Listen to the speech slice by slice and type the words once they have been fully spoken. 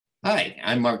Hi,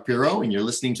 I'm Mark Pirro, and you're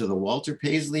listening to the Walter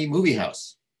Paisley Movie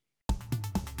House.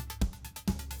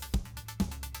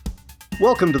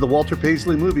 Welcome to the Walter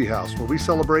Paisley Movie House, where we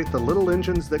celebrate the little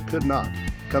engines that could not.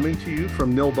 Coming to you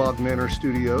from Nilbog Manor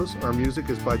Studios, our music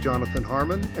is by Jonathan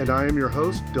Harmon, and I am your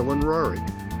host, Dylan Rory.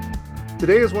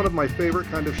 Today is one of my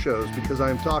favorite kind of shows because I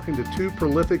am talking to two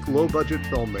prolific, low-budget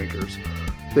filmmakers.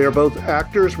 They are both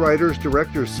actors, writers,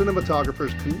 directors,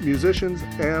 cinematographers, musicians,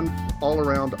 and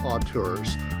all-around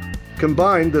auteurs.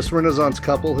 Combined, this Renaissance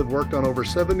couple have worked on over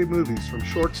 70 movies, from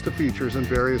shorts to features in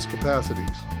various capacities.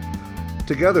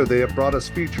 Together, they have brought us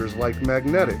features like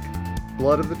Magnetic,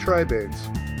 Blood of the Tribades,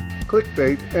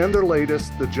 Clickbait, and their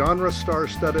latest, the genre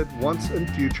star-studded Once and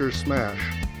Future Smash.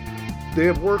 They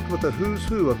have worked with the who's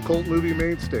who of cult movie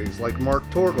mainstays like Mark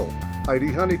Torgl,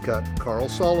 Heidi Honeycutt, Carl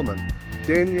Solomon,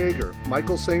 Dan Yeager,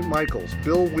 Michael St. Michaels,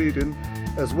 Bill Whedon,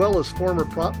 as well as former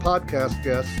podcast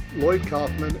guests Lloyd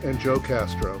Kaufman and Joe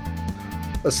Castro.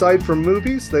 Aside from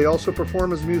movies, they also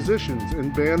perform as musicians in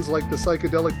bands like the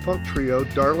psychedelic punk trio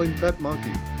Darling Pet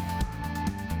Monkey.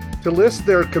 To list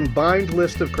their combined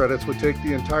list of credits would take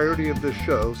the entirety of this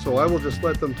show, so I will just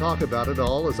let them talk about it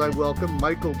all as I welcome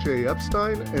Michael J.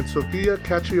 Epstein and Sophia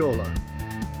Cacciola.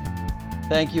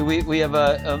 Thank you. We have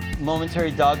a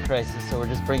momentary dog crisis, so we're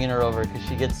just bringing her over because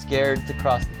she gets scared to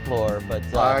cross the floor. But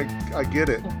I get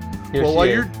it. Well, while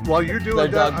you're doing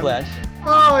that, dog Flash.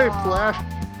 Oh, hey, Flash.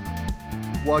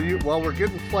 While we're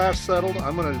getting Flash settled,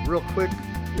 I'm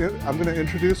gonna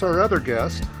introduce our other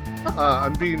guest.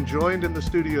 I'm being joined in the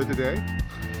studio today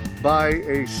by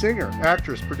a singer,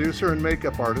 actress, producer, and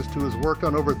makeup artist who has worked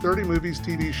on over 30 movies,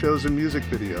 TV shows, and music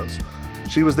videos.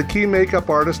 She was the key makeup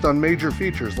artist on major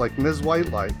features like Ms.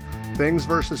 Whitelight, Things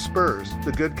vs. Spurs,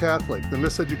 The Good Catholic, The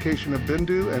Miseducation of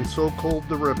Bindu, and So Cold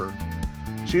the River.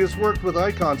 She has worked with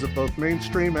icons of both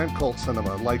mainstream and cult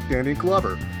cinema like Danny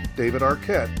Glover, David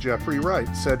Arquette, Jeffrey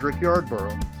Wright, Cedric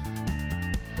Yarborough,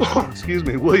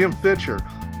 William Fisher,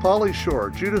 Pauly Shore,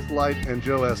 Judith Light, and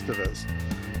Joe Estevez.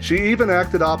 She even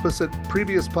acted opposite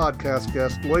previous podcast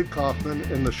guest Lloyd Kaufman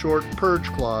in the short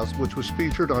Purge Clause, which was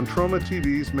featured on Troma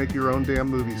TV's Make Your Own Damn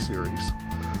Movie series.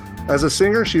 As a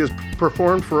singer, she has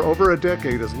performed for over a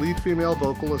decade as lead female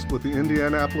vocalist with the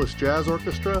Indianapolis Jazz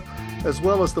Orchestra, as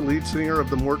well as the lead singer of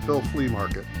the Mortville Flea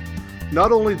Market.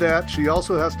 Not only that, she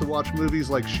also has to watch movies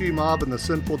like She-Mob and The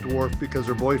Sinful Dwarf because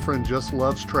her boyfriend just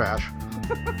loves trash.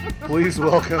 Please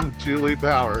welcome Julie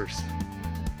Bowers.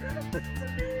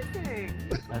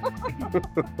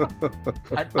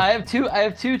 I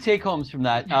have two take homes from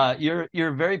that.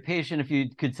 You're very patient if you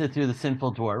could sit through The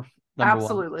Sinful Dwarf.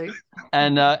 Absolutely.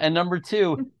 One. And number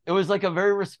two, it was like a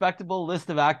very respectable list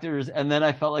of actors, and then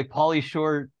I felt like Pauly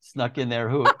Shore snuck in there,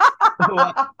 who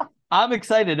I'm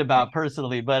excited about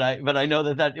personally, but I know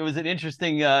that it was an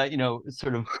interesting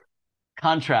sort of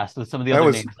contrast with some of the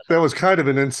other names. That was kind of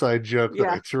an inside joke that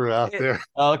I threw out there.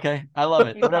 Oh, okay, I love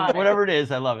it. Whatever it is,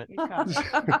 I love it.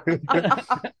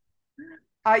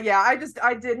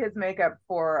 I did his makeup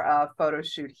for a photo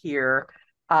shoot here.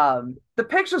 The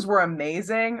pictures were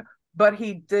amazing, but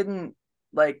he didn't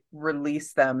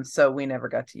release them, so we never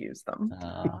got to use them.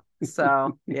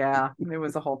 So yeah, it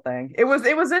was a whole thing. It was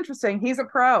interesting. He's a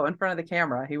pro in front of the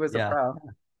camera. He was a pro.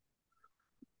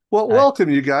 Well, welcome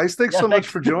you guys. Thanks so much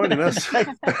for joining us.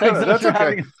 That's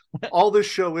okay. All this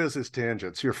show is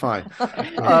tangents. You're fine.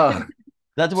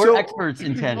 We're experts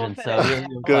in tangents, so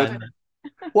you're good.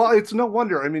 Fine. Well, it's no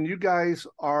wonder. I mean, you guys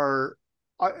are.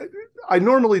 I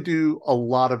normally do a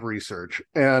lot of research,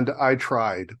 and I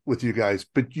tried with you guys,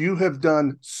 but you have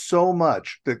done so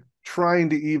much that trying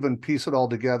to even piece it all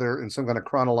together in some kind of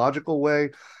chronological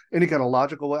way, any kind of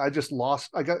logical way, I just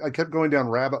lost. I kept going down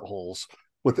rabbit holes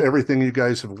with everything you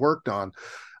guys have worked on.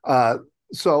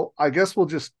 So I guess we'll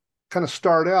just kind of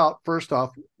start out. First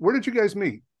off, where did you guys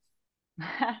meet?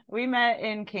 We met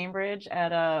in Cambridge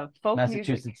at a folk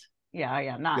Massachusetts. music.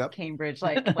 Yeah, not Cambridge,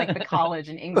 like the college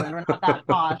in England. We're not that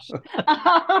posh.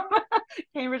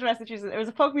 Cambridge, Massachusetts. It was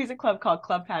a folk music club called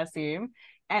Club Cassim,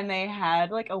 and they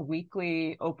had a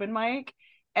weekly open mic.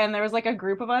 And there was a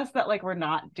group of us that were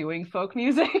not doing folk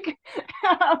music,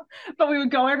 but we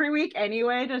would go every week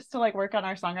anyway, just to work on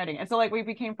our songwriting. And so we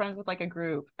became friends with a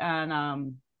group,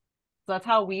 and so that's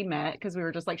how we met, because we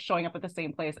were just showing up at the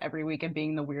same place every week and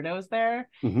being the weirdos there.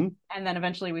 Mm-hmm. And then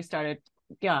eventually we started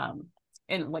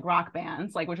in rock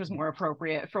bands, which was more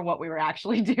appropriate for what we were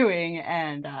actually doing,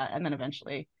 and then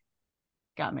eventually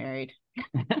got married.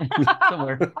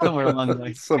 somewhere along the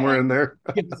way, somewhere in there.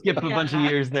 Skip a bunch of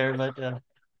years there, but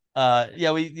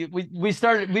we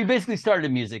basically started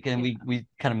in music, and we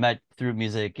kind of met through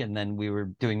music, and then we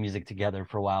were doing music together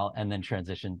for a while, and then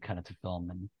transitioned kind of to film.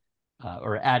 And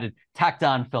or added tacked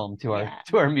on film to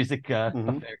our music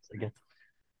affairs, I guess.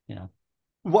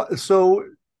 So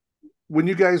when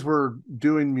you guys were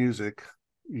doing music,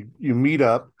 you meet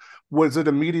up. Was it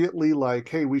immediately like,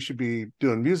 hey, we should be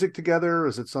doing music together?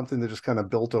 Is it something that just kind of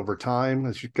built over time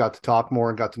as you got to talk more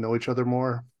and got to know each other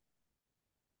more?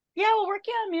 Yeah, well,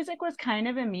 working on music was kind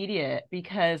of immediate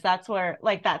because that's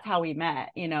how we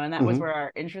met, and that was where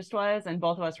our interest was. And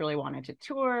both of us really wanted to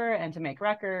tour and to make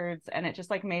records. And it just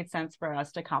like made sense for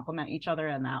us to complement each other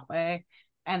in that way.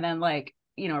 And then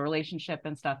relationship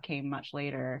and stuff came much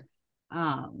later.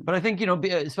 But I think,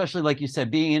 especially like you said,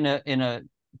 being in a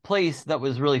place that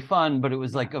was really fun, but it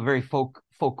was like a very folk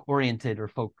oriented or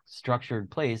folk structured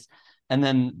place. And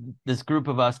then this group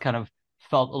of us kind of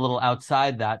felt a little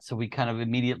outside that, so we kind of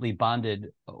immediately bonded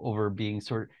over being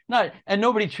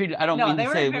nobody treated, I don't mean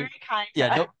to say, very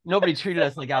kind. Nobody treated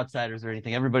us like outsiders or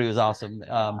anything. Everybody was awesome.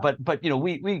 But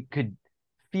we could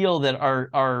feel that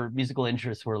our musical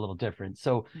interests were a little different,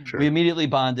 so we immediately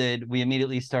bonded. We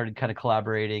immediately started kind of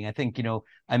collaborating. I think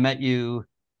I met you.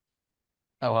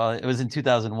 Oh, well, it was in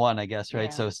 2001, I guess, right?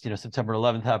 Yeah. So, September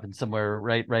 11th happened somewhere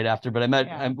right after. But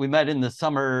we met in the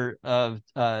summer of,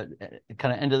 kind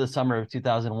of end of the summer of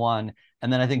 2001.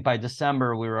 And then I think by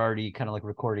December, we were already kind of like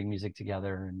recording music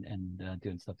together and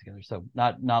doing stuff together. So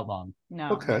not long.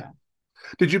 No. Okay. Yeah.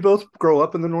 Did you both grow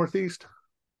up in the Northeast?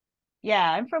 Yeah,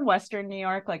 I'm from Western New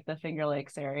York, like the Finger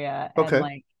Lakes area. Okay.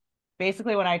 And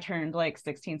basically when I turned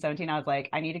 16, 17, I was like,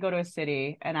 I need to go to a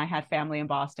city, and I had family in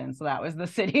Boston. So that was the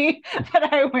city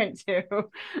that I went to.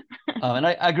 And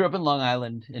I grew up in Long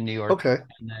Island in New York. Okay.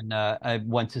 And then I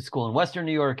went to school in Western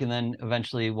New York, and then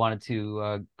eventually wanted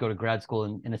to go to grad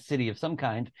school in a city of some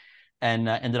kind, and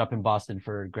ended up in Boston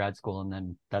for grad school. And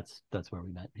then that's where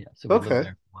we met. Yeah. So we lived there for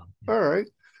a while. Yeah. All right.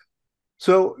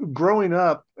 So growing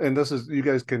up, and this is, you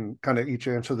guys can kind of each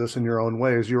answer this in your own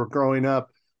way. As you were growing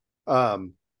up,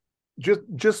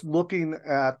 just looking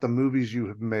at the movies you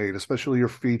have made, especially your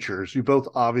features, you both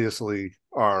obviously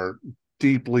are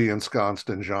deeply ensconced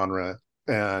in genre.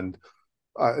 And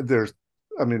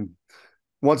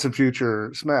Once and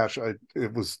Future Smash,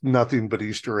 it was nothing but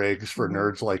Easter eggs for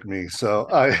nerds like me. So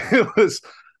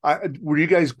were you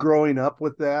guys growing up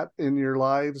with that in your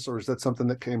lives, or is that something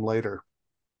that came later?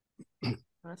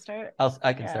 Want to start?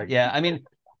 I can start. Yeah. I mean,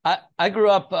 I grew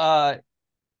up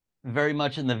very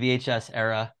much in the VHS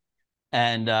era.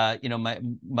 And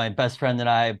my best friend and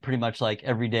I pretty much like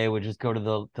every day would just go to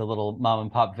the little mom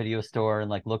and pop video store and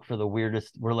like look for the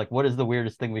weirdest. We're like, what is the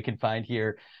weirdest thing we can find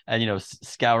here? And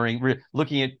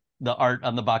looking at the art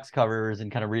on the box covers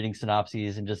and kind of reading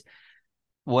synopses and just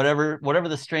whatever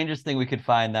the strangest thing we could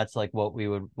find. That's like what we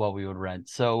would rent.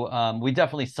 So we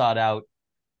definitely sought out.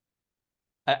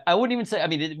 I wouldn't even say. I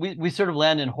mean, we sort of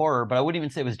land in horror, but I wouldn't even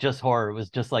say it was just horror. It was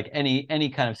just like any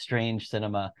kind of strange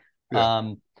cinema.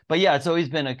 Yeah. But yeah, it's always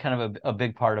been a kind of a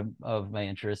big part of my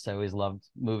interests. I always loved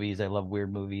movies. I love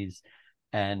weird movies.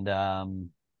 And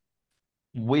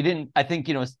we didn't, I think,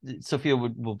 Sophia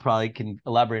will probably can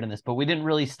elaborate on this, but we didn't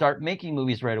really start making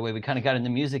movies right away. We kind of got into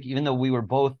music, even though we were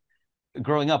both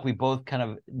growing up, we both kind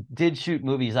of did shoot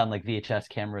movies on like VHS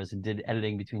cameras and did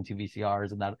editing between two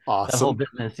VCRs and that whole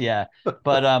business. Yeah.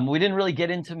 But we didn't really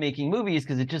get into making movies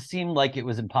because it just seemed like it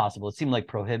was impossible. It seemed like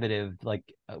prohibitive. Like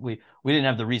we didn't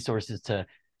have the resources to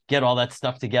get all that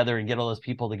stuff together and get all those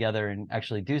people together and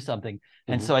actually do something.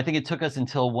 And so I think it took us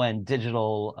until when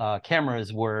digital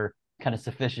cameras were kind of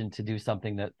sufficient to do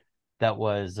something that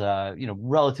was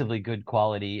relatively good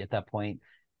quality at that point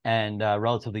and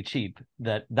relatively cheap,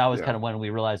 that was kind of when we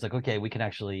realized like, okay, we can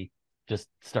actually just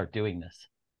start doing this.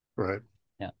 Right.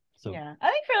 Yeah. So yeah, I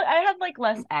think I had like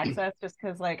less access just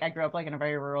because like I grew up like in a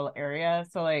very rural area,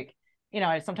 so like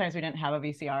sometimes we didn't have a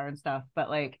VCR and stuff, but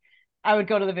like I would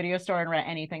go to the video store and rent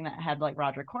anything that had like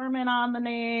Roger Corman on the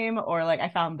name, or like I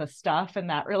found The Stuff, and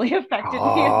that really affected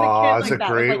me as a kid. That's like,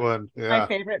 a great one. Yeah. My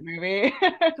favorite movie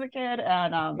as a kid.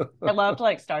 And I loved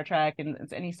like Star Trek and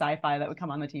any sci-fi that would come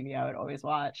on the TV, I would always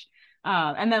watch.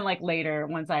 And then like later,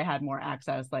 once I had more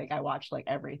access, like I watched like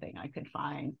everything I could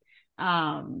find.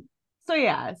 So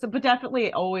yeah, but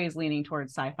definitely always leaning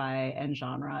towards sci-fi and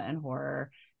genre and horror.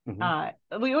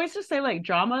 We always just say like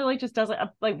drama like just doesn't,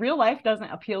 like real life doesn't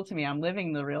appeal to me. I'm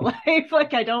living the real life.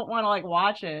 Like I don't want to like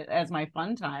watch it as my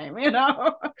fun time,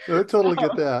 I totally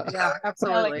get that. Yeah,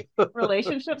 absolutely. Like,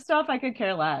 relationship stuff I could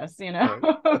care less.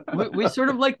 we sort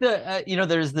of like the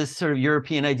there's this sort of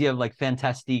European idea of like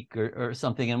fantastique or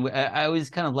something, and I always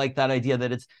kind of like that idea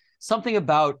that it's something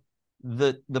about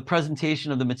the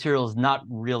presentation of the material is not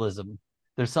realism.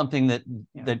 There's something that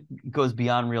goes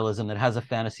beyond realism, that has a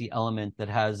fantasy element, that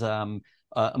has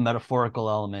a metaphorical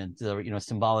element, or,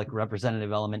 symbolic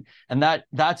representative element. And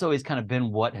that's always kind of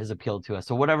been what has appealed to us.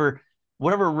 So whatever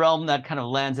realm that kind of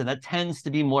lands in, that tends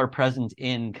to be more present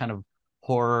in kind of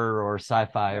horror or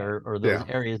sci-fi or those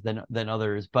areas than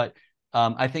others. But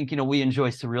I think, we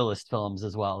enjoy surrealist films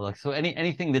as well. Like, so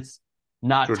anything that's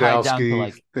not tied down to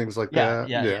like things like that.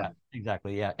 Yeah,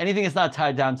 exactly. Yeah. Anything that's not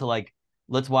tied down to like,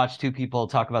 let's watch two people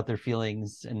talk about their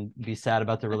feelings and be sad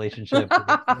about their relationship.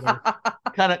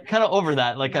 kind of over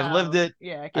that. Like, I've lived it.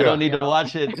 Yeah. I don't need to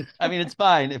watch it. I mean, it's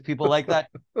fine if people like that.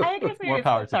 I guess maybe More it's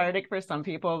power to cathartic for some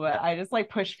people, but I just like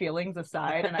push feelings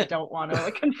aside and I don't want to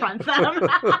like confront them.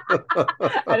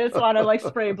 I just want to like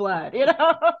spray blood,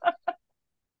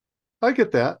 I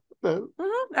get that.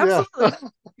 Absolutely.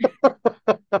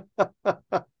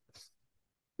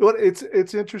 Well,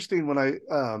 it's interesting when I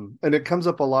and it comes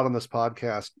up a lot on this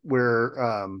podcast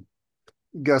where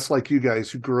guests like you guys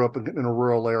who grew up in a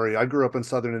rural area. I grew up in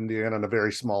southern Indiana in a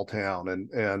very small town,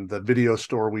 and the video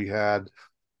store we had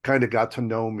kind of got to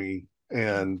know me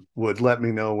and would let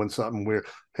me know when something weird.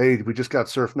 Hey, we just got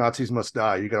Surf Nazis Must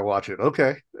Die. You got to watch it.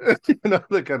 Okay,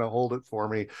 they kind of hold it for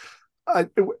me.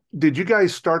 Did you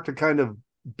guys start to kind of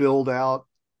build out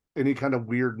any kind of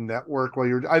weird network while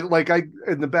you're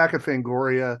in the back of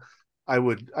Fangoria?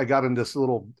 I got in this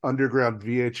little underground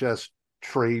VHS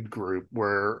trade group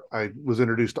where I was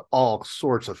introduced to all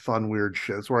sorts of fun, weird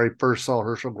shit. It's where I first saw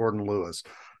Herschel Gordon Lewis,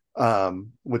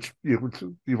 which you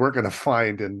weren't going to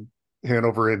find in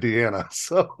Hanover, Indiana.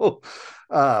 So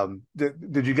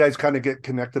did you guys kind of get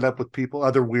connected up with people,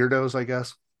 other weirdos, I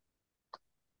guess?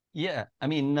 Yeah. I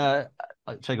mean,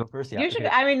 should I go first? Yeah. You should.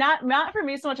 I mean, not for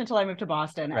me so much until I moved to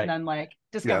Boston and then like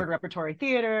discovered repertory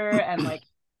theater and like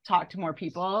talked to more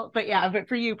people. But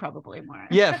for you, probably more.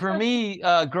 Yeah, for me,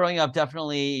 growing up,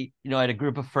 definitely, I had a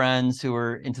group of friends who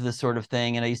were into this sort of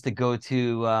thing, and I used to go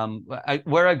to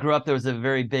where I grew up. There was a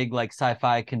very big like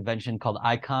sci-fi convention called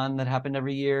Icon that happened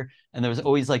every year, and there was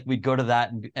always like we'd go to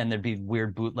that, and there'd be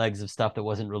weird bootlegs of stuff that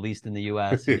wasn't released in the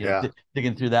U.S.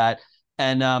 Digging through that,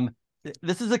 and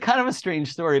this is a kind of a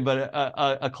strange story, but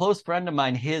a close friend of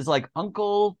mine, his like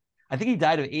uncle, I think he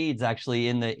died of AIDS actually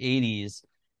in the 80s.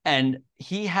 And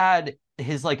he had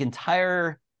his like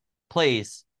entire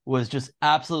place was just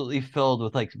absolutely filled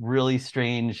with like really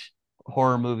strange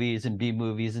horror movies and B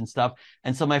movies and stuff.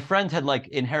 And so my friend had like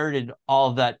inherited all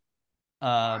of that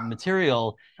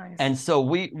material. Nice. And so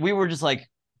we were just like,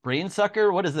 brain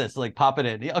sucker, what is this? Like, pop it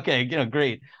in. Okay,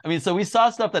 great. I mean, so we saw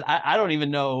stuff that I don't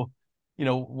even know,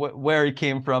 where it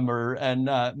came from, and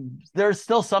there's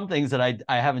still some things that I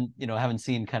haven't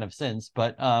seen kind of since,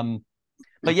 but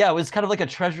yeah, it was kind of like a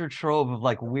treasure trove of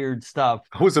like weird stuff.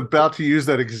 I was about to use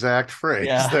that exact phrase.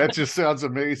 Yeah. That just sounds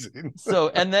amazing. So,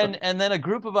 and then a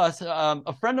group of us,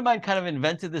 a friend of mine kind of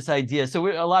invented this idea. So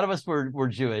a lot of us were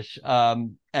Jewish.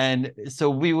 And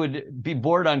so we would be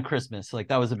bored on Christmas. Like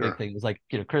that was a big thing. It was like,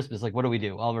 Christmas, like, what do we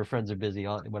do? All of our friends are busy,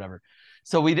 whatever.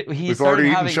 So we've already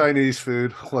eaten Chinese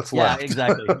food. What's left? Yeah,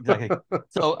 exactly.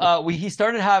 So he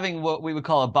started having what we would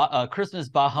call a Christmas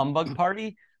bah humbug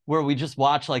party, where we just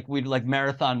watch we'd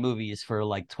marathon movies for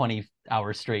like 20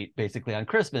 hours straight, basically on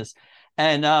Christmas.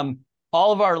 And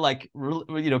all of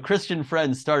our Christian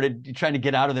friends started trying to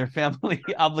get out of their family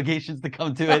obligations to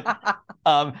come to it.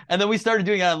 And then we started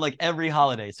doing it on like every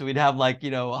holiday. So we'd have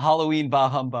Halloween bah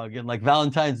humbug and like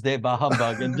Valentine's Day bah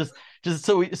humbug, and just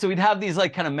so we'd have these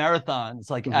like kind of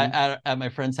marathons at my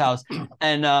friend's house.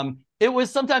 And it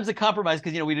was sometimes a compromise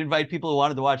because we'd invite people who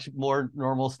wanted to watch more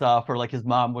normal stuff, or like his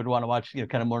mom would want to watch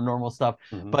kind of more normal stuff.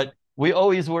 But we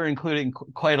always were including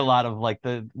quite a lot of like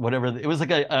it was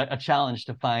like a challenge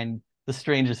to find the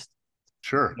strangest,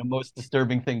 most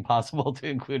disturbing thing possible to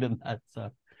include in that.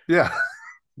 So yeah.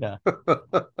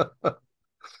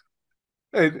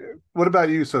 Hey, what about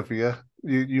you, Sophia?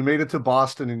 You made it to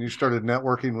Boston and you started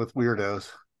networking with weirdos.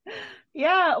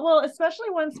 Yeah, well, especially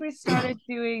once we started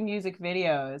doing music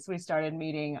videos, we started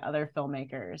meeting other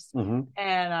filmmakers,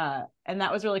 and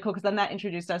that was really cool because then that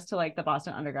introduced us to like the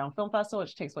Boston Underground Film Festival,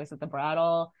 which takes place at the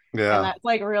Brattle. Yeah, and that's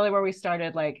like really where we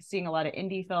started like seeing a lot of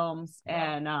indie films.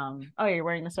 And oh, you're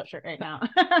wearing the sweatshirt right now.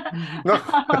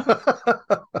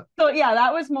 So yeah,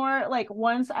 that was more like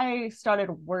once I started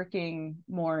working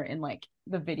more in like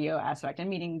the video aspect and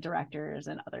meeting directors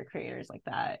and other creators like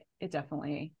that, it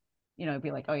definitely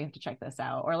be like, oh, you have to check this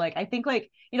out. Or like I think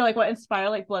like like what inspired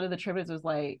like Blood of the Tributes was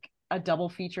like a double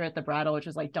feature at the Brattle, which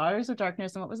was like Daughters of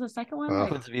Darkness, and what was the second one? Like,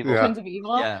 Twins of Evil. Twins of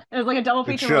Evil. Yeah. It was like a double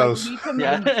feature. Shows. Like, we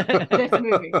need to make this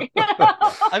movie.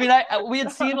 I mean, we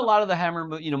had seen a lot of the Hammer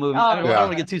movies. I don't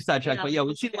want to get too sidetracked, but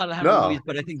we've seen a lot of the Hammer movies.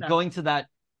 But I think going to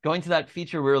that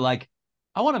feature, we were like,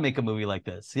 I want to make a movie like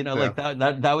this. Yeah. Like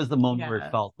that was the moment where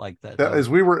it felt like that. As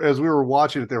we were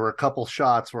watching it, there were a couple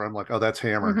shots where I'm like, oh, that's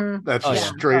Hammer. Mhm. That's Oh,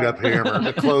 just yeah. straight up Hammer.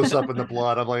 The close up in the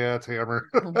blood. I'm like, yeah, it's Hammer.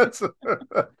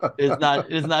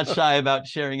 Is not shy about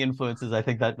sharing influences. I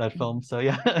think that film. So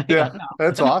yeah. Yeah,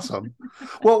 that's awesome.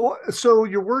 Well, so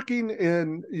you're working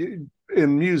in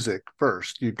music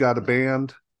first. You've got a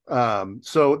band.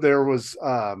 So there was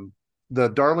the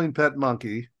Darling Pet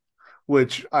Monkey,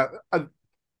 which I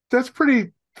that's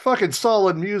pretty fucking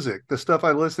solid music. The stuff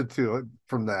I listened to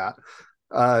from that.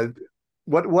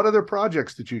 What other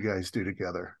projects did you guys do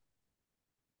together?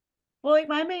 Well, like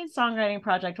my main songwriting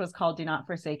project was called Do Not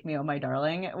Forsake Me, Oh My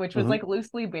Darling, which was like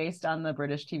loosely based on the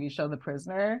British TV show The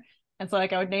Prisoner. And so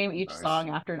like I would name each song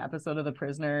after an episode of The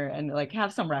Prisoner and like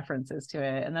have some references to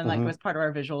it. And then like it was part of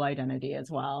our visual identity as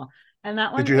well. And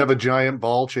that one, did you have a giant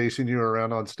ball chasing you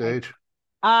around on stage?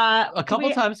 A couple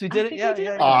times we did it.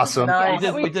 Yeah. Awesome.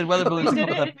 Nice. We did weather balloons.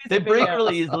 They break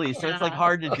really easily, so it's like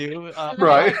hard to do.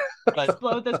 Right. But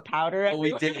explode this powder.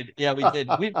 we did. Yeah, we did.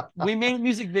 We made a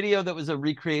music video that was a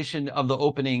recreation of the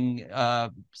opening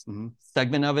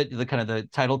segment of it, the kind of the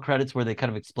title credits where they kind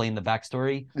of explain the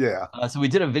backstory. Yeah. So we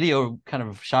did a video, kind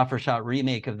of shot for shot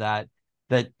remake of that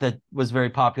was very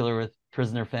popular with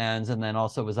Prisoner fans, and then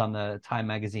also was on the Time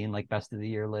magazine like best of the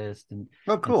year list and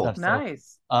cool. and stuff.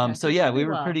 Nice. So yeah, we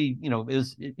were pretty, it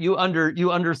was you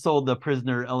undersold the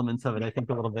Prisoner elements of it, I think,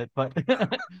 a little bit, but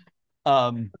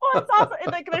well, it's also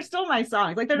like they're still my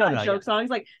songs, like they're not joke songs.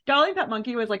 Like Darling Pet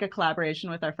Monkey was like a collaboration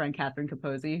with our friend Catherine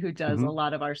Capozzi, who does a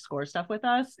lot of our score stuff with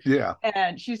us. Yeah,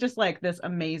 and she's just like this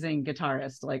amazing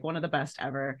guitarist, like one of the best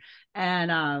ever.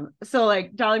 And so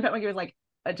like Darling Pet Monkey was like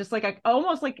just like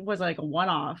almost like was like a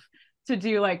one-off to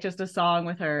do like just a song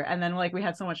with her. And then like we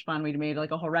had so much fun, we made like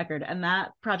a whole record, and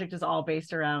that project is all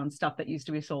based around stuff that used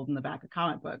to be sold in the back of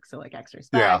comic books, so like Extra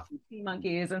Specs and Sea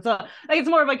Monkeys. And so like it's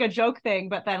more of like a joke thing,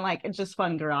 but then like it's just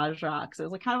fun garage rock. So it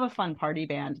was like kind of a fun party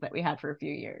band that we had for a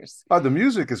few years. the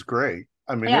music is great.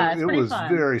 I mean, it was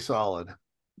fun. Very solid.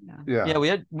 Yeah,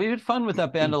 we had fun with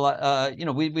that band a lot.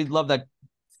 We love that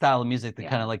style of music, the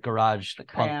kind of like garage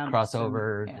punk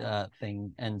crossover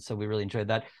thing, and so we really enjoyed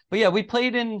that. But yeah, we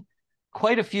played in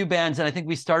quite a few bands, and I think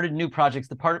we started new projects.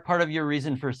 The part of your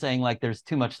reason for saying like there's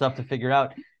too much stuff to figure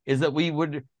out is that we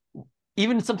would,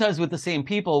 even sometimes with the same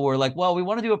people, we're like, well, we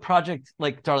want to do a project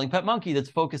like Darling Pet Monkey that's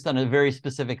focused on a very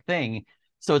specific thing.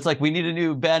 So it's like we need a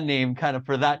new band name kind of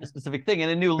for that specific thing, and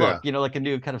a new look, like a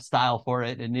new kind of style for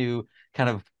it, a new kind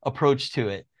of approach to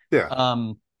it.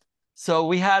 So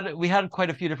we had quite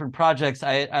a few different projects.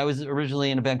 I was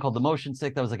originally in a band called The Motion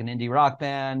Sick that was like an indie rock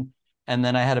band. And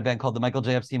then I had a band called the Michael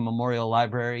J. Epstein Memorial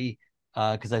Library,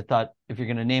 because I thought if you're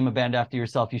going to name a band after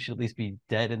yourself, you should at least be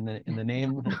dead in the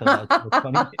name. I thought that was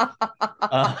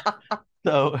funny.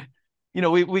 So,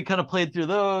 we kind of played through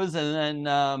those, and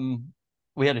then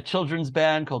we had a children's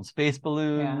band called Space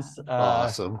Balloons.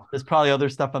 Awesome. There's probably other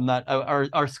stuff I'm not.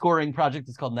 Our scoring project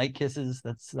is called Night Kisses.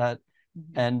 That's that,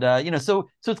 and so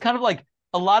it's kind of like,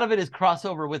 a lot of it is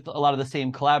crossover with a lot of the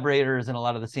same collaborators and a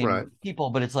lot of the same people,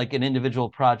 but it's like an individual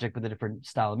project with a different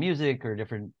style of music or a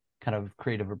different kind of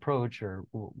creative approach or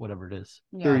whatever it is.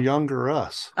 They're younger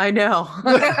us. I know.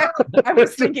 I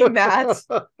was thinking that. It's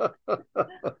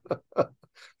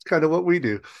kind of what we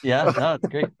do. Yeah, no, it's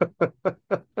great.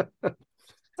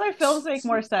 So films make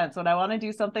more sense. When I want to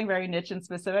do something very niche and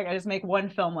specific, I just make one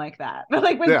film like that. But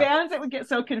like with bands, it would get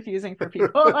so confusing for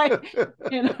people. Like,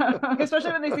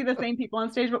 especially when they see the same people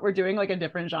on stage, but we're doing like a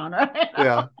different genre.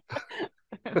 Yeah.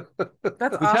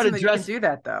 That's awesome that you can do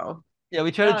that though. Yeah,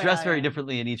 we try to dress very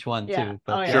differently in each one too.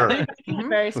 But Sure.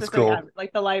 Very specific. Cool.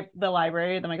 Like the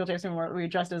library, the Michael Jackson, we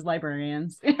dressed as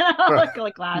librarians.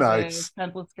 Like glasses,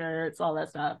 pencil skirts, all that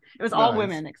stuff. It was all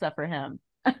women except for him.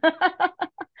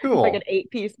 Cool. Like an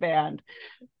 8-piece band.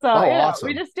 So awesome.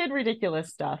 We just did ridiculous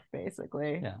stuff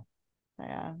basically. Yeah.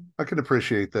 I can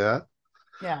appreciate that.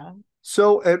 Yeah.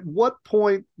 So at what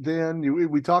point then,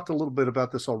 we talked a little bit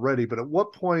about this already, but at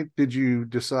what point did you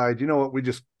decide, you know what,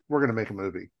 we're going to make a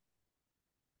movie?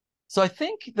 So I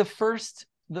think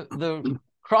the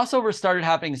crossover started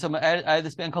happening. So I had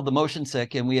this band called The Motion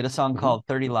Sick, and we had a song called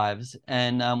 30 Lives,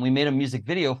 and we made a music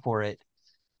video for it.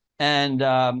 And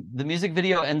the music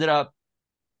video ended up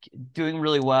doing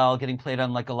really well, getting played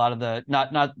on like a lot of the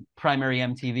not primary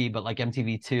MTV, but like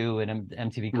MTV2 and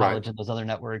MTV College and those other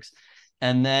networks.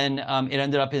 And then it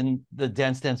ended up in the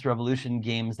Dance Dance Revolution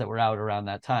games that were out around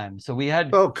that time. So we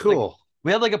had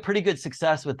we had like a pretty good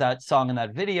success with that song and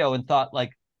that video, and thought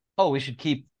like, oh, we should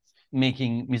keep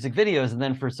making music videos. And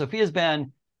then for Sophia's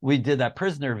band, we did that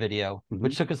Prisoner video,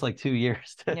 which took us like 2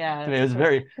 years to Yeah, it was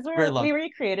very long. We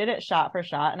recreated it shot for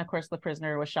shot, and of course The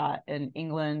Prisoner was shot in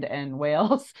England and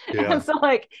Wales. Yeah. And so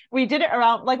like we did it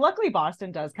around, like, luckily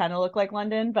Boston does kind of look like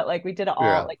London, but like we did it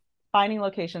all like finding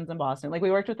locations in Boston. Like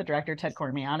we worked with the director Ted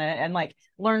Cormie on it, and like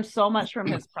learned so much from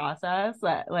his process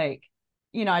that, like,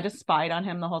 you know, I just spied on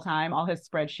him the whole time, all his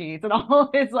spreadsheets and all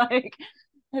his like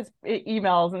his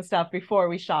emails and stuff before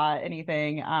we shot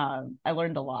anything. I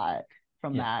learned a lot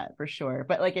from that for sure.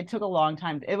 But like it took a long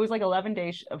time. It was like 11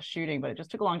 days of shooting, but it just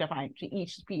took a long time to find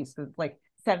each piece. It's like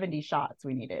 70 shots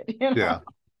we needed. You know? Yeah.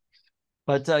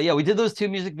 But we did those 2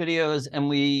 music videos, and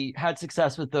we had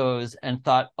success with those, and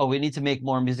thought, oh, we need to make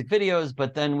more music videos.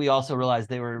 But then we also realized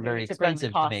they were very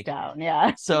expensive to make. Down.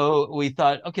 Yeah. So we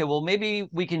thought, okay, well, maybe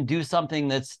we can do something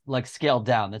that's like scaled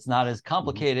down, that's not as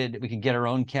complicated. We can get our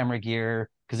own camera gear,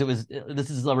 because this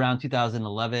is around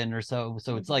 2011 or so.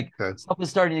 So it's like stuff was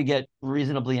starting to get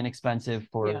reasonably inexpensive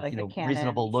for like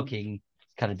reasonable looking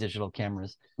kind of digital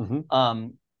cameras.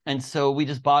 And so we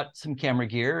just bought some camera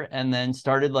gear, and then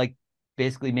started like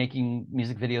basically making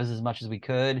music videos as much as we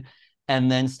could,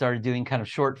 and then started doing kind of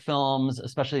short films,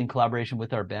 especially in collaboration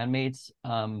with our bandmates.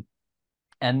 And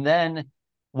then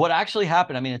what actually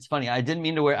happened, I mean, it's funny,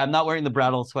 I'm not wearing the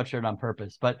Brattle sweatshirt on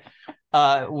purpose, but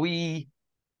we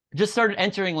just started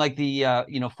entering like the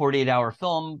 48-hour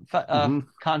film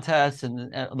contests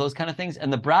and those kind of things.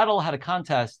 And the Brattle had a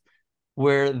contest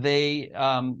where they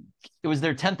it was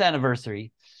their 10th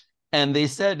anniversary, and they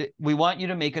said, we want you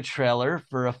to make a trailer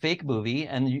for a fake movie,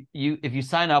 and you if you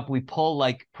sign up, we pull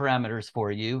like parameters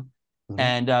for you,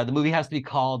 and the movie has to be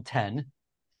called 10.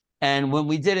 And when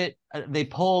we did it, they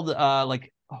pulled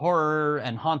like horror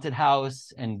and haunted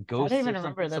house and ghosts. I don't even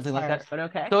remember this something part, like that. but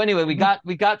okay. So anyway, we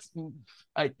got some,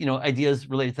 ideas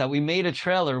related to that. We made a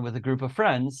trailer with a group of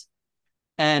friends,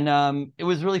 and it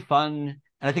was really fun.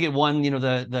 And I think it won,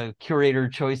 the Curator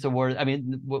Choice Award. I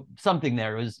mean, something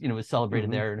there was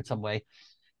celebrated there in some way.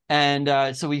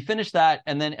 And so we finished that,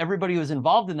 and then everybody who was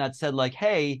involved in that said like,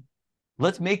 "Hey,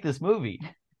 let's make this movie."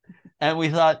 And we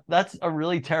thought that's a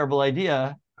really terrible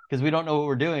idea because we don't know what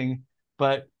we're doing,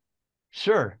 but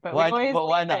sure. But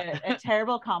why not? A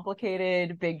terrible,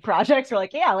 complicated, big projects. We're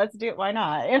like, yeah, let's do it. Why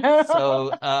not?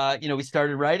 So, we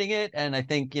started writing it, and I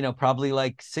think, probably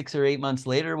like 6 or 8 months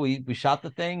later, we shot the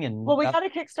thing. And we got a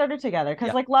Kickstarter together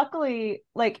because, like, luckily,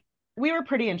 like, we were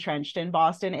pretty entrenched in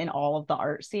Boston in all of the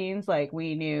art scenes. Like,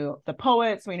 we knew the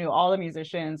poets, we knew all the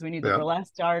musicians, we knew the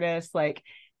burlesque artists. Like,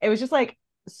 it was just like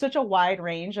such a wide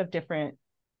range of different,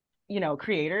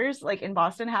 creators like in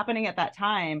Boston happening at that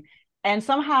time. And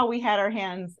somehow we had our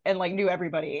hands and like knew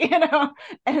everybody,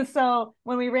 And so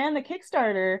when we ran the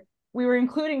Kickstarter, we were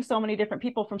including so many different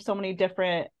people from so many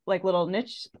different like little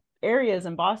niche areas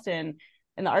in Boston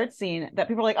in the art scene that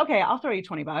people were like, okay, I'll throw you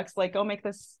 $20, like go make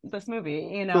this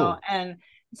movie, Cool. And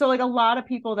so like a lot of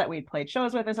people that we'd played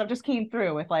shows with and stuff just came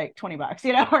through with like $20,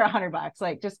 or $100,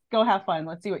 like just go have fun.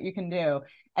 Let's see what you can do.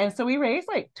 And so we raised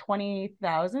like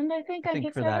 20,000, I think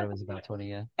for that it was about 20,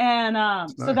 yeah. And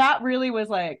nice. So that really was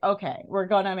like, okay, we're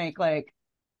gonna make like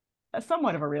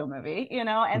somewhat of a real movie,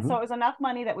 And so it was enough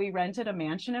money that we rented a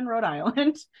mansion in Rhode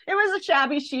Island. It was a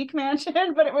shabby chic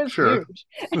mansion, but it was huge.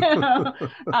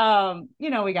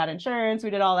 We got insurance, we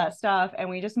did all that stuff, and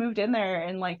we just moved in there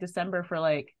in like December for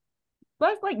like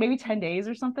maybe 10 days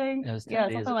or something.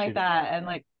 Something like that. And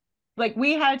like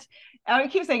we had, I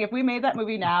keep saying if we made that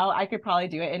movie now, I could probably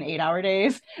do it in 8-hour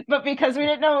days. But because we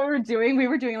didn't know what we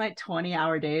were doing like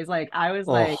 20-hour days. Like I was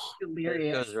like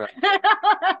delirious.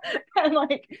 And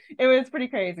like it was pretty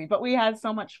crazy. But we had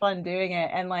so much fun doing it.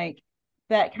 And like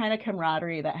that kind of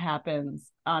camaraderie that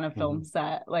happens on a film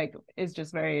set like is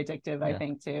just very addictive, I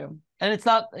think, too. And it's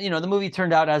not, the movie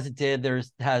turned out as it did.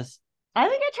 I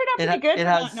think it turned out pretty good for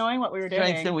not knowing what we were doing.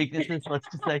 Strengths and weaknesses, let's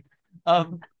just say.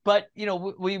 But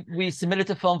we submitted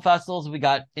to film festivals. We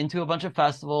got into a bunch of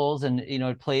festivals, and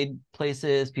it played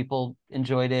places. People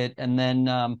enjoyed it, and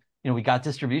then we got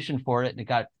distribution for it, and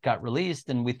it got released.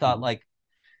 And we thought like,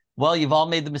 well, you've all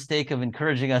made the mistake of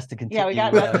encouraging us to continue. Yeah, we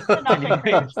got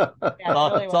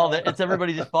it's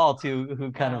everybody's fault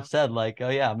who kind of said like, oh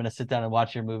yeah, I'm gonna sit down and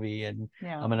watch your movie, and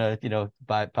I'm gonna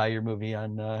buy your movie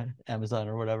on Amazon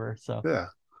or whatever. So yeah.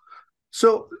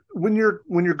 So when you're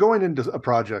going into a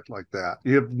project like that,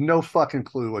 you have no fucking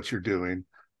clue what you're doing.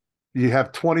 You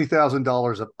have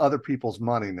 $20,000 of other people's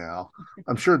money now.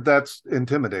 I'm sure that's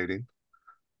intimidating.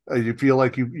 You feel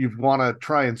like you want to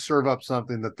try and serve up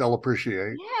something that they'll appreciate.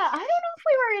 Yeah, I don't know if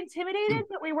we were intimidated,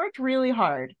 but we worked really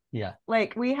hard. Yeah.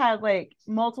 Like we had like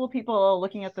multiple people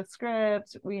looking at the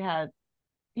script. We had,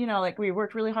 like we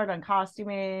worked really hard on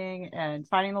costuming and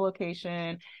finding the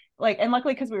location. like, and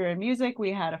luckily because we were in music,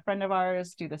 we had a friend of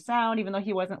ours do the sound, even though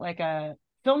he wasn't like a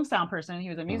film sound person, he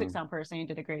was a music sound person. He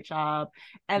did a great job.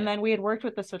 And then we had worked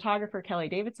with this photographer, Kelly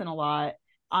Davidson, a lot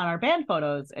on our band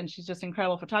photos, and she's just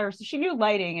incredible photographer. So she knew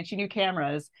lighting and she knew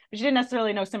cameras, but she didn't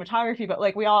necessarily know cinematography, but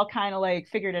like we all kind of like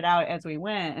figured it out as we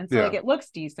went. And so like it looks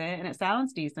decent and it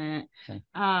sounds decent. So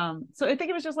I think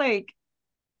it was just like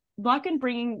luck and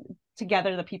bringing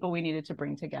together the people we needed to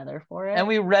bring together for it. And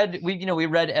we read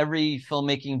every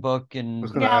filming book, and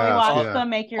we watched the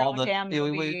Make Your Own Damn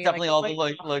Movie. We definitely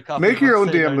Make Your Own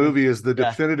Damn Movie is the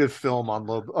definitive film on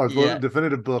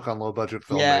definitive book on low budget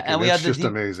filmmaking. Yeah, and it's just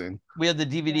amazing. We had the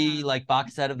DVD like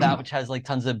box set of that, which has like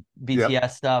tons of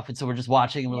BTS stuff, and so we're just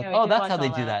watching and we're like, oh, that's how they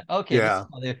do that. Okay,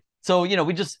 so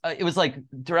we just it was like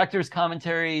directors'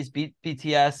 commentaries,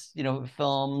 BTS,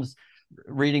 films,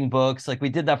 reading books. Like we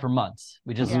did that for months.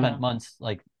 We just spent months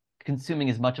like consuming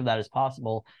as much of that as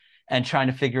possible and trying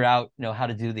to figure out how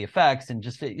to do the effects, and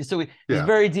just it was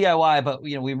very DIY, but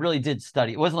we really did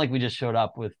study. It wasn't like we just showed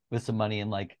up with some money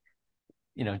and like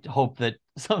hope that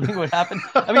something would happen.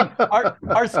 I mean,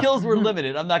 our skills were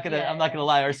limited. I'm not gonna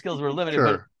lie, our skills were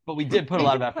limited, but we did put a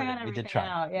lot of effort in. We did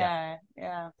try.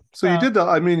 So you did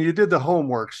the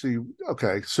homework.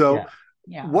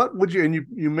 What would you, and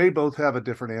you may both have a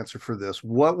different answer for this,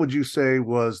 what would you say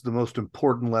was the most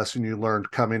important lesson you learned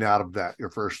coming out of that, your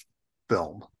first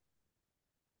film?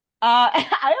 I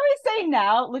always say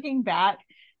now, looking back,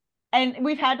 and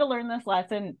we've had to learn this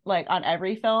lesson like on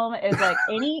every film, is like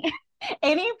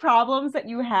any problems that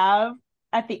you have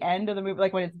at the end of the movie,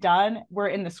 like when it's done, were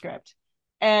in the script.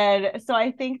 And so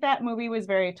I think that movie was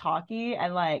very talky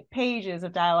and like pages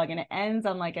of dialogue, and it ends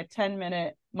on like a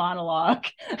 10-minute monologue.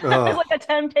 It's like a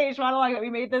 10-page monologue that we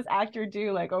made this actor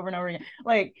do like over and over again.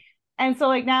 Like, and so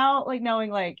like now, like knowing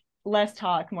like less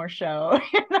talk, more show,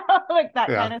 like that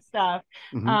kind of stuff.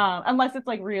 Unless it's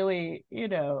like really, I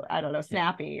don't know,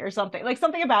 snappy or something, like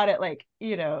something about it, like,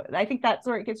 I think that's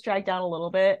where it gets dragged down a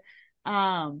little bit.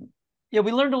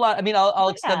 We learned a lot. I mean, I'll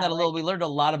extend that a little. We learned a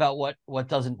lot about what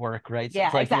doesn't work, right? So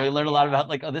it's like we learned a lot about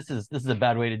like, oh, this is a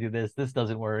bad way to do this. This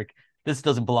doesn't work. This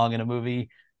doesn't belong in a movie.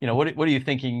 What are you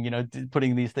thinking?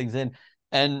 Putting these things in,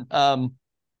 and so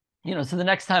the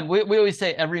next time we always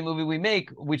say every movie we make,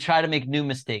 we try to make new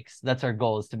mistakes. That's our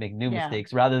goal, is to make new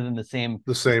mistakes rather than the same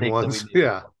ones.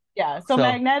 So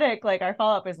Magnetic, like our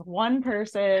follow-up is one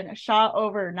person, shot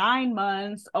over 9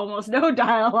 months, almost no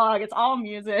dialogue. It's all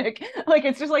music. Like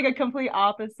it's just like a complete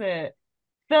opposite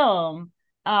film.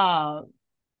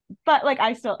 But like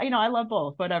I still, I love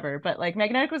both, whatever. But like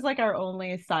Magnetic was like our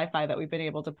only sci-fi that we've been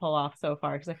able to pull off so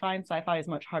far, because I find sci-fi is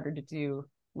much harder to do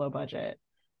low budget.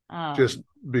 Just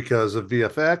because of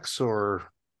VFX, or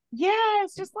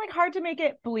it's just like hard to make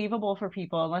it believable for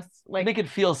people, unless like make it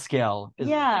feel scale.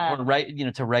 Or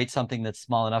to write something that's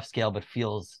small enough scale but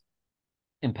feels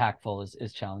impactful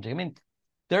is challenging. I mean,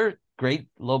 they're great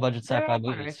low budget sci-fi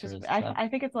movies. I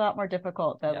think it's a lot more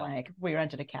difficult than like we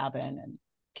rented a cabin and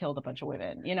killed a bunch of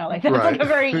women, like that's like a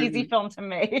very easy film to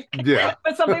make.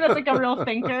 But something that's like a real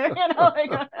thinker,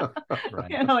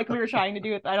 like we were trying to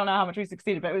do it. I don't know how much we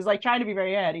succeeded, but it was like trying to be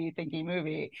very heady, thinky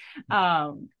movie.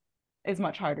 Is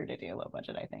much harder to do low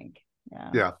budget, I think.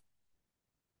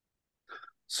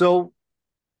 So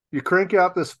you crank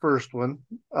out this first one,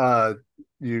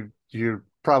 you're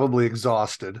probably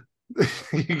exhausted.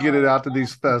 You get it out to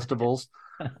these festivals,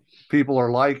 people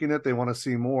are liking it, they want to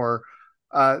see more.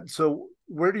 So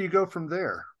where do you go from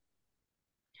there?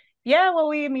 Well,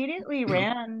 we immediately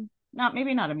ran, not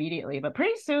immediately, but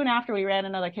pretty soon after, we ran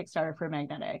another Kickstarter for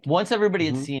Magnetic. Once everybody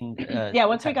had seen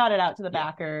once we got it out to the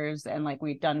backers, and like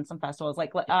we'd done some festivals,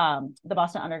 like the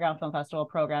Boston Underground Film Festival,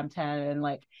 Program 10, and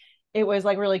like it was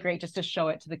like really great just to show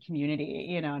it to the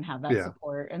community, and have that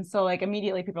support. And so like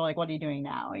immediately people are like, what are you doing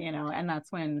now? And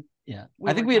that's when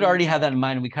I think we had already had that in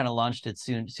mind, and we kind of launched it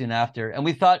soon after. And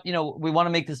we thought, we want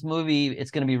to make this movie,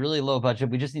 it's going to be really low budget.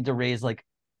 We just need to raise like,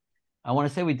 I want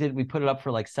to say we put it up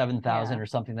for like 7,000 or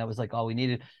something. That was like all we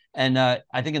needed. And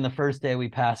I think in the first day we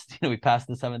passed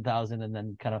the 7,000, and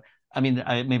then kind of, I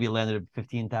maybe landed at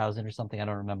 15,000 or something. I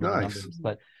don't remember the numbers,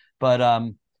 but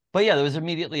there was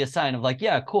immediately a sign of like,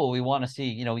 cool. We want to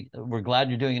see, we're glad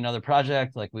you're doing another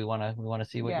project. Like we want to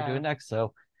see what you're doing next.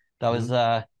 So that was,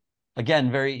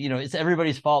 again, very, it's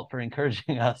everybody's fault for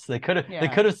encouraging us. They could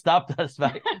have stopped us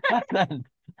back then.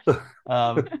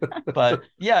 But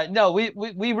yeah, no, we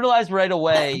realized right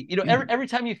away, you know, every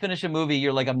time you finish a movie,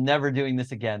 you're like, I'm never doing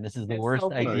this again. This is the It's worst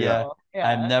so idea. beautiful.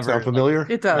 I'm Yeah. never Sound like, familiar?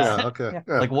 It does. Yeah. Yeah, okay. Yeah.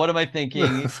 Yeah. like, what am I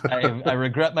thinking? I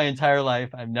regret my entire life.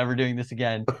 I'm never doing this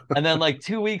again. And then like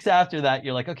 2 weeks after that,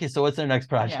 you're like, okay, so what's our next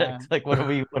project? Yeah. Like, what are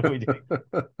we doing? You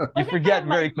I think forget that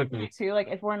very might be quickly. too. Like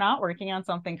if we're not working on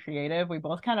something creative, we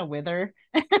both kind of wither.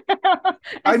 And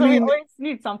I so we mean, always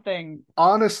need something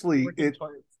honestly, working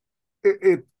towards.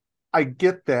 it I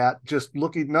get that just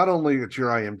looking not only at your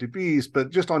IMDb's but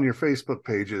just on your Facebook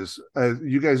pages.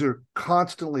 You guys are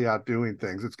constantly out doing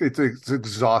things. It's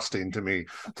exhausting to me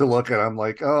to look at. I'm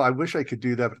like, oh, I wish I could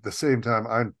do that, but at the same time,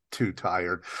 I'm too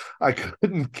tired. I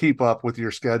couldn't keep up with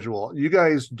your schedule. You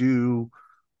guys do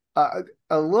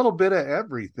a little bit of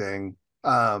everything.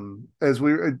 As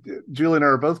Julie and I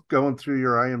are both going through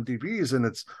your IMDb's, and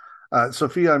it's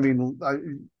Sophia, I mean,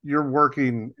 you're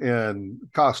working in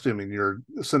costuming, you're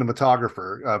a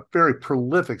cinematographer, a very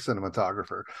prolific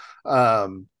cinematographer,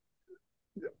 um,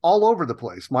 all over the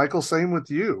place. Michael, same with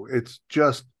you. It's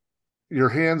just your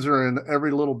hands are in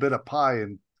every little bit of pie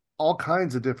in all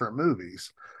kinds of different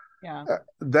movies. Yeah.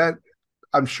 That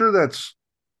I'm sure that's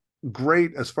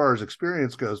great as far as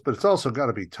experience goes, but it's also got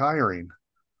to be tiring.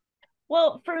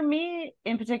 Well, for me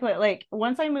in particular, like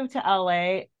once I moved to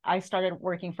LA, I started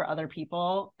working for other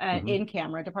people in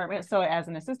camera department. So as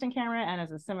an assistant camera and as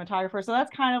a cinematographer. So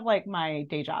that's kind of like my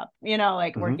day job, you know,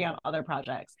 like working on other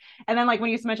projects. And then like when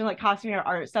you mentioned like costuming or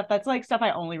art stuff, that's like stuff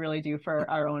I only really do for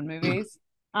our own movies.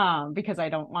 Because I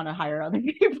don't want to hire other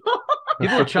people.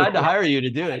 People have tried to hire you to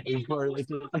do it before. I'm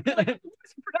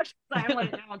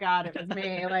like, oh God, it was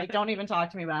me. Like, don't even talk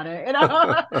to me about it, you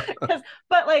know?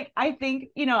 But like, I think,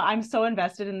 you know, I'm so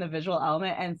invested in the visual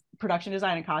element, and production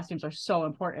design and costumes are so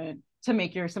important to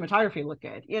make your cinematography look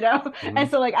good, you know? And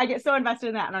so like, I get so invested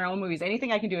in that in our own movies.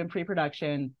 Anything I can do in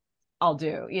pre-production, I'll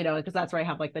do, you know, because that's where I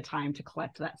have like the time to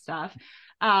collect that stuff.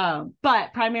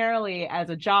 But primarily as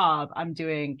a job, I'm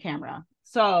doing camera.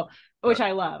 So, which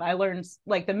I love. I learned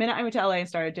like the minute I went to LA and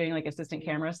started doing like assistant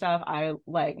camera stuff, I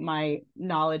like my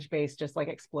knowledge base just like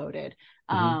exploded.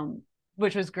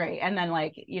 Which was great. And then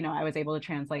like, you know, I was able to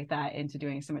translate that into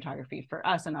doing cinematography for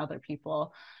us and other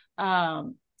people.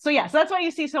 So yeah, so that's why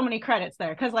you see so many credits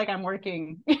there, because like I'm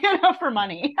working, you know, for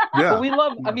money. Yeah. But we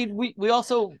love, I mean, we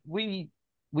also we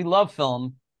love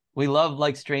film. We love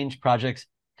like strange projects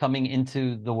coming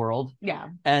into the world. Yeah.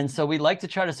 And so we like to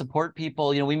try to support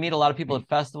people. You know, we meet a lot of people at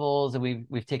festivals, and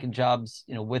we've taken jobs,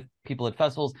 you know, with people at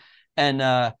festivals.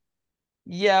 And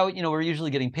yeah, you know, we're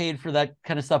usually getting paid for that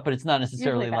kind of stuff, but it's not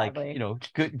necessarily like, you know,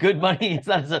 good money. It's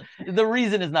not the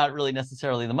reason is not really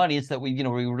necessarily the money. It's that we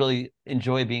really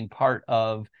enjoy being part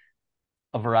of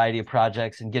a variety of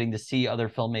projects and getting to see other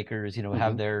filmmakers, you know,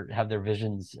 have their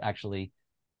visions actually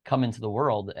come into the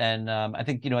world. And I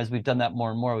think, you know, as we've done that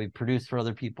more and more, we've produced for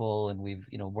other people, and we've,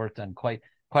 you know, worked on quite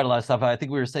a lot of stuff. I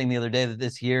think we were saying the other day that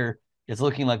this year it's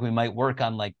looking like we might work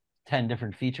on like 10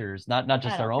 different features, not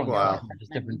just our own, wow.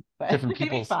 just different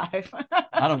people's. 5.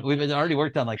 We've already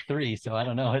worked on like 3, so I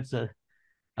don't know.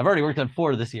 I've already worked on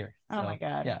 4 this year. So, oh my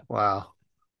God. Yeah. Wow.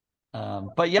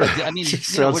 But yeah, I mean, you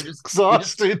know, we're just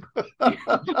exhausting.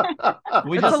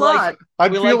 We It's just a lot.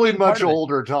 I'm like feeling being part much of it.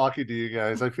 older talking to you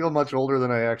guys. I feel much older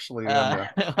than I actually am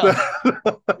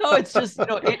No, it's just, you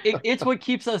know, it's what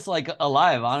keeps us like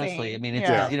alive, honestly. Same. I mean, it's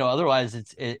Yeah. you know, otherwise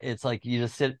it's like you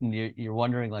just sit and you're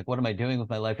wondering like, what am I doing with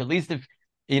my life? At least if,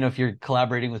 you know, if you're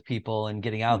collaborating with people and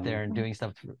getting out there and doing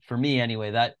stuff, for me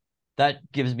anyway, that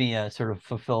gives me a sort of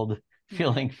fulfilled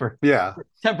feeling for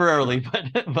temporarily,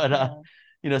 but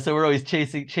you know, so we're always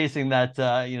chasing that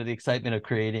you know, the excitement of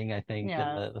creating, I think,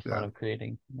 and the fun of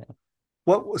creating.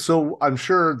 So I'm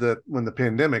sure that when the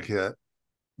pandemic hit,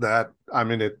 that, I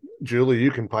mean, Julie, you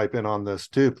can pipe in on this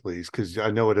too, please, because I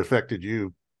know it affected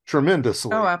you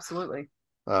tremendously. Oh, absolutely.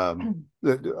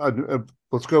 Let's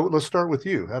start with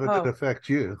you. How did it affect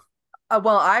you?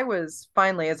 Well, I was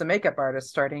finally, as a makeup artist,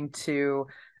 starting to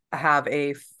have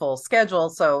a full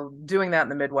schedule. So doing that in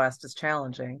the Midwest is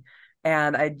challenging.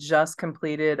 And I just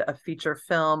completed a feature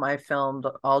film. I filmed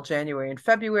all January and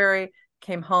February,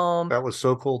 came home. That was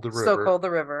So Cold the River. So Cold the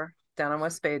River, down in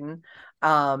West Baden.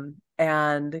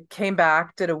 And came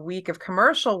back, did a week of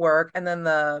commercial work, and then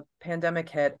the pandemic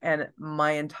hit, and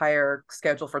my entire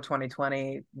schedule for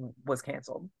 2020 was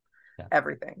canceled.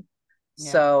 Everything.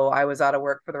 So I was out of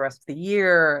work for the rest of the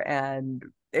year, and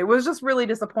it was just really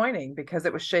disappointing because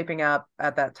it was shaping up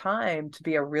at that time to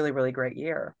be a really, really great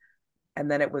year. And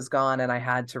then it was gone, and I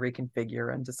had to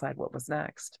reconfigure and decide what was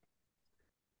next.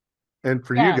 And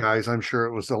for you guys, I'm sure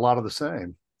it was a lot of the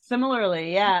same.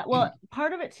 Similarly, yeah. Well,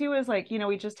 part of it too is like,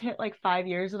 we just hit like 5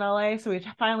 years in LA. So we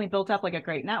finally built up like a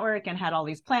great network and had all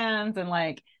these plans, and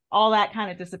like all that kind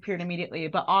of disappeared immediately.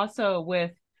 But also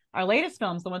with our latest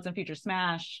films, the Once and Future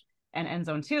Smash and End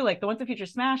Zone 2, like the Once and Future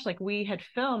Smash, like we had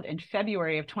filmed in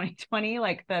February of 2020,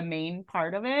 like the main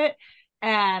part of it.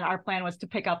 And our plan was to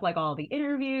pick up like all the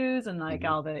interviews and like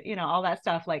all the, all that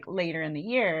stuff like later in the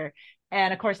year.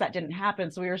 And of course that didn't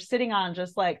happen. So we were sitting on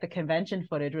just like the convention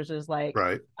footage, which is like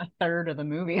a third of the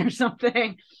movie or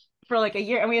something, for like a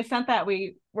year. And we had sent that.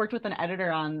 We worked with an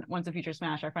editor on Once a Future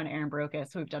Smash, our friend Aaron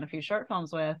Brocas, who we've done a few short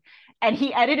films with. And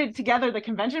he edited together the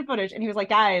convention footage, and he was like,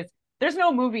 guys, there's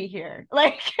no movie here.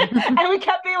 Like, and we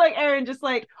kept being like, Aaron, just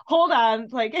like, hold on,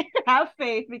 like, have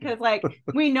faith, because like,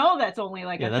 we know that's only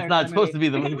like a that's third not of the supposed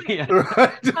movie. to be the movie.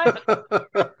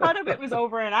 Part of it was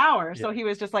over an hour. So he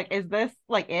was just like, is this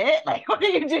like it? Like, what are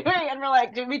you doing? And we're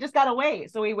like, dude, we just gotta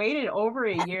wait. So we waited over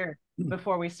a year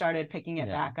before we started picking it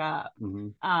back up.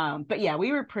 But yeah,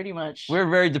 we were pretty much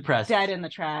very depressed, dead in the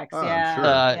tracks. Oh,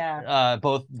 Yeah.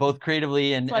 Both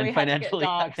creatively and financially,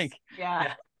 I think.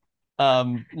 Yeah.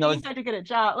 No, you had to get a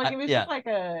job. Like it was just like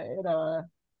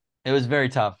it was very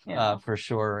tough, for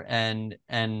sure. And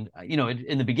in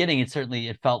the beginning,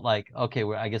 it felt like, okay,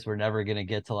 I guess we're never gonna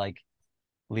get to like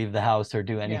leave the house or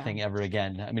do anything ever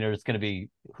again. I mean, it's gonna be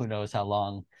who knows how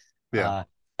long.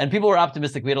 And people were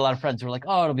optimistic. We had a lot of friends who were like,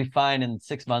 "Oh, it'll be fine in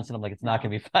 6 months," and I'm like, "It's not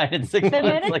gonna be fine in 6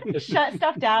 months." Like, shut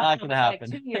stuff down. Not gonna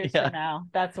happen. Like 2 years from now,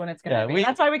 that's when it's gonna be.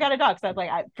 That's why we got a dog. So I was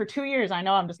like, for 2 years, I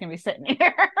know I'm just gonna be sitting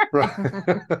here.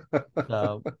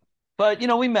 So, but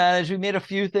we managed. We made a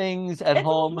few things at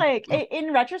home. Like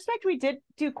in retrospect, we did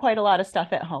do quite a lot of stuff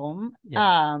at home,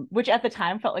 which at the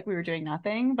time felt like we were doing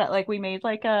nothing. But like we made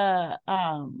like a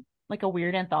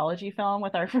weird anthology film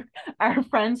with our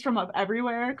friends from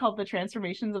everywhere, called The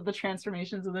Transformations of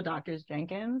the Doctors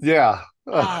Jenkins. You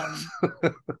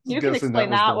can explain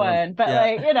that one, but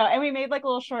and we made like a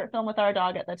little short film with our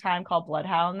dog at the time called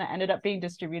Bloodhound that ended up being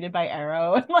distributed by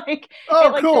Arrow. And like,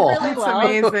 cool. Really That's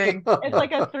amazing. It's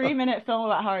like a 3-minute film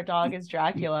about how our dog is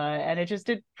Dracula, and it just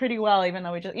did pretty well, even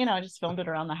though we just filmed it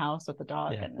around the house with the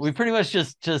dog. And we pretty much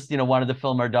just wanted to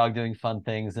film our dog doing fun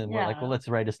things, and we're like, well, let's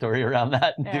write a story around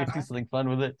that and do something fun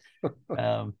with it.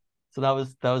 So that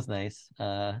was nice.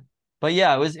 But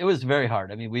yeah, it was very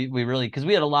hard. I mean, we really, because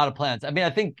we had a lot of plans. I mean, I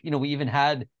think we even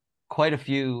had quite a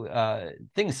few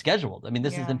things scheduled. I mean,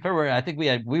 this is in February. I think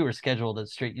we were scheduled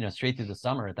straight through the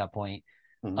summer at that point.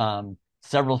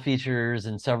 Several features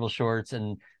and several shorts,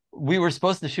 and we were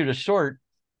supposed to shoot a short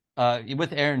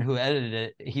with Aaron, who edited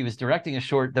it. He was directing a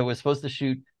short that was supposed to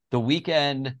shoot the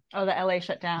weekend. Oh, the LA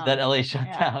shut down.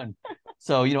 Down.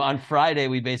 So on Friday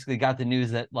we basically got the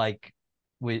news that like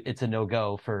it's a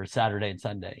no-go for Saturday and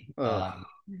Sunday.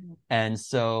 And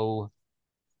so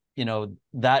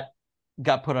that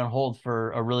got put on hold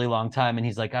for a really long time, and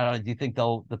he's like, I don't know, do you think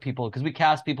the people, because we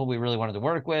cast people we really wanted to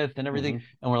work with and everything,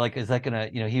 and we're like, is that gonna,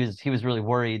 he was really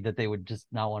worried that they would just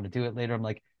not want to do it later. I'm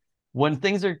like, when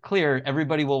things are clear,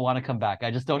 everybody will want to come back.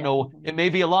 I just don't know, it may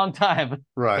be a long time,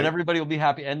 but everybody will be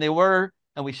happy. And they were,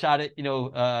 and we shot it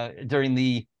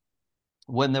during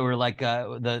when there were like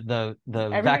the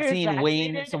vaccine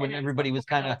waned, so when everybody was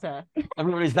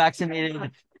everybody's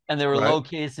vaccinated and there were low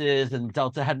cases and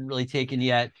Delta hadn't really taken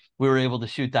yet, we were able to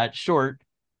shoot that short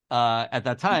at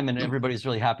that time, and everybody's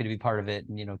really happy to be part of it,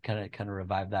 and kind of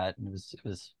revive that, and it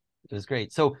was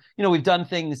great. So we've done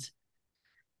things.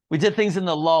 We did things in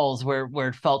the lulls where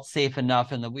it felt safe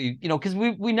enough, and that we because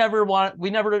we never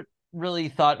really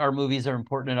thought our movies are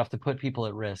important enough to put people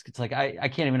at risk. It's like I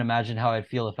can't even imagine how I'd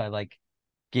feel if I like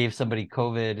gave somebody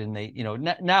COVID and they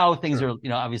now things are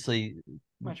obviously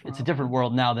it's a different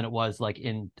world now than it was like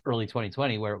in early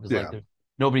 2020, where it was like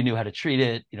nobody knew how to treat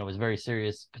it. It was very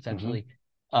serious potentially.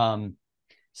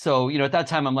 So at that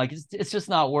time I'm like, it's just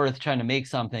not worth trying to make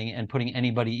something and putting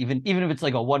anybody, even if it's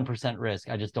like a 1% risk.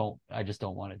 I just don't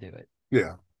want to do it.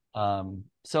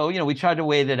 So we tried to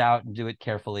weigh that out and do it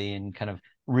carefully and kind of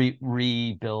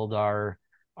rebuild our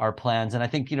plans. And I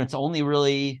think it's only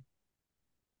really,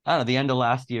 I don't know, the end of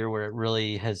last year where it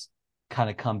really has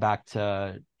kind of come back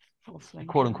to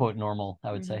quote unquote normal,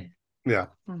 I would say. Yeah.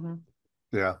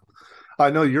 I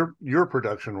know your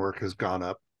production work has gone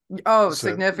up.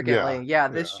 Significantly.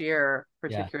 This year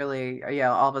particularly.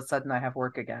 All of a sudden I have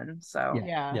work again. So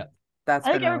that's,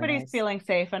 I think everybody's really nice. Feeling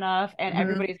safe enough, and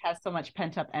everybody has so much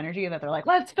pent-up energy that they're like,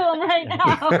 let's film right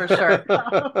now. For sure.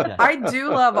 I do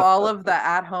love all of the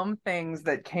at-home things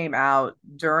that came out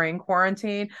during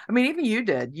quarantine. I mean, even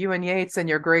you and Yates and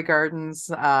your Grey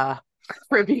Gardens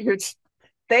reviewed.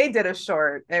 They did a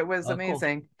short. It was Oh, cool.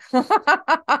 amazing.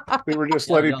 We were just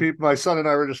Yeah, letting yeah. people, my son and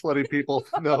I were just letting people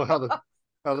know how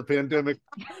the pandemic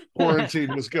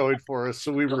quarantine was going for us.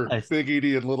 So we were Nice. Big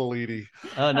Edie and Little Edie.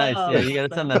 Oh, nice. Oh, Yeah, you got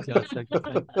to send that to us.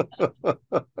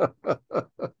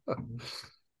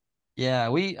 Yeah,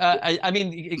 I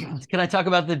mean, can I talk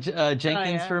about the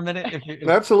Jenkins yeah. for a minute?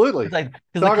 Absolutely.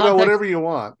 Talk about whatever you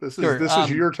want. This is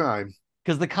your time.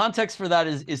 Because the context for that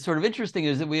is sort of interesting.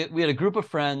 Is that we had a group of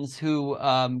friends who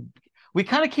we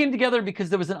kind of came together because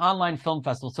there was an online film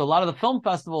festival. So a lot of the film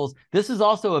festivals, this is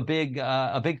also a big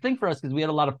thing for us because we had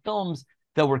a lot of films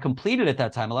that were completed at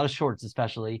that time, a lot of shorts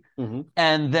especially. Mm-hmm.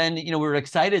 And then, we were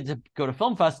excited to go to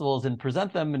film festivals and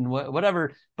present them and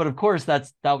whatever. But of course,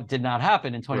 that did not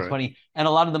happen in 2020. Right. And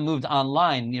a lot of them moved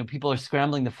online. People are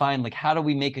scrambling to find, like, how do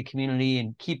we make a community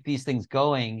and keep these things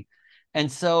going?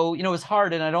 And so, it was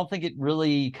hard. And I don't think it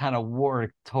really kind of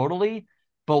worked totally.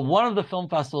 But one of the film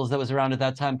festivals that was around at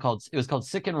that time it was called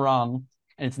Sick and Wrong.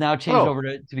 And it's now changed over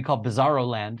to be called Bizarro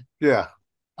Land. Yeah.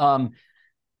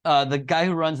 The guy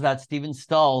who runs that, Steven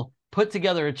Stull, put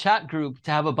together a chat group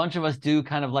to have a bunch of us do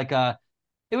kind of like a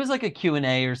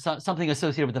Q&A or something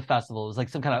associated with the festival. It was like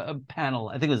some kind of a panel.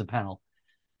 I think it was a panel.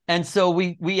 And so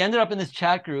we ended up in this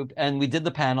chat group and we did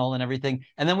the panel and everything.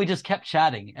 And then we just kept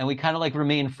chatting and we kind of like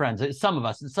remained friends. Some of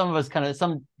us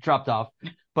some dropped off,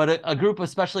 but a group,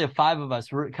 especially of 5 of us,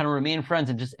 kind of remained friends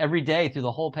and just every day through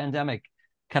the whole pandemic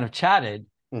kind of chatted.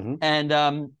 Mm-hmm.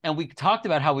 And we talked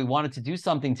about how we wanted to do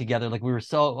something together. Like we were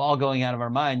so all going out of our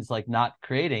minds, like not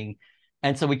creating.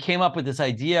 And so we came up with this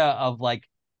idea of like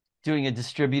doing a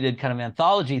distributed kind of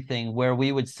anthology thing where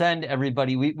we would send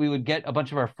everybody, we would get a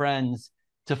bunch of our friends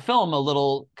to film a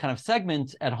little kind of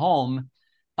segment at home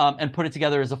and put it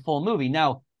together as a full movie.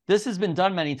 Now, this has been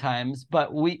done many times, but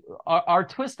our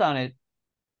twist on it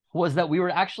was that we were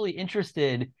actually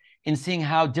interested in seeing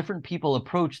how different people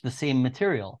approach the same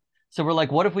material. So we're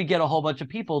like, what if we get a whole bunch of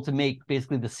people to make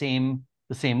basically the same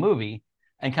movie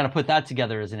and kind of put that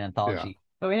together as an anthology? Yeah.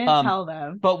 But we didn't tell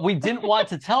them. But we didn't want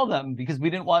to tell them because we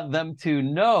didn't want them to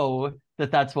know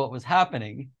that that's what was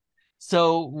happening.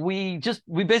 So we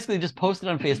basically just posted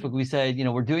on Facebook. We said,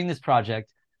 we're doing this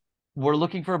project. We're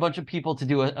looking for a bunch of people to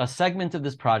do a segment of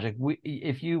this project.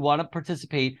 If you want to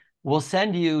participate, we'll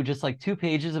send you just like 2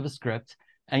 pages of a script.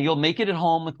 And you'll make it at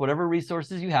home with whatever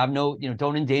resources you have. No,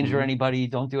 don't endanger anybody.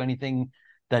 Don't do anything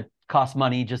that costs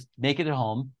money. Just make it at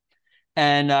home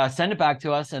and send it back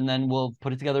to us. And then we'll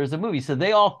put it together as a movie. So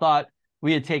they all thought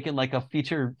we had taken like a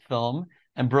feature film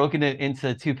and broken it into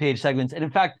 2-page segments. And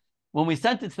in fact, when we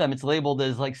sent it to them, it's labeled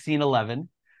as like scene 11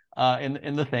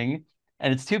 in the thing.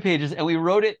 And it's 2 pages. And we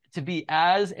wrote it to be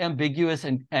as ambiguous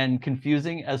and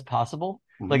confusing as possible.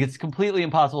 Mm-hmm. Like it's completely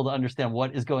impossible to understand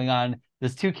what is going on.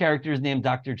 There's 2 characters named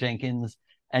Dr. Jenkins,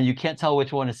 and you can't tell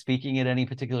which one is speaking at any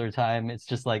particular time. It's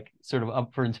just like sort of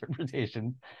up for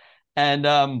interpretation. And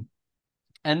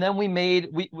then we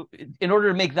in order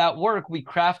to make that work, we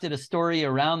crafted a story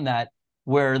around that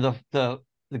where the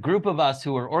group of us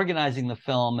who are organizing the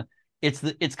film, it's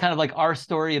kind of like our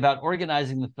story about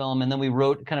organizing the film. And then we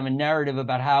wrote kind of a narrative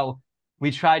about how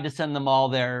we tried to send them all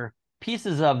their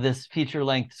pieces of this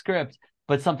feature-length script,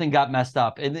 but something got messed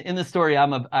up. In the story,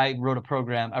 I wrote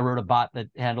a bot that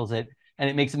handles it, and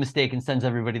it makes a mistake and sends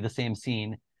everybody the same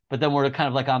scene. But then we're kind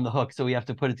of like on the hook, so we have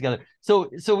to put it together. So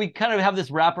we kind of have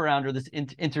this wraparound or this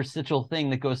interstitial thing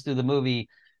that goes through the movie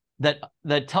that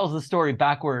tells the story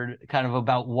backward, kind of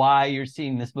about why you're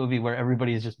seeing this movie where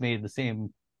everybody has just made the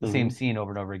same scene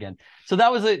over and over again. So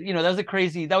that was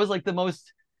that was like the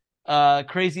most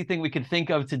crazy thing we could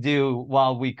think of to do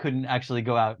while we couldn't actually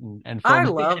go out and film. I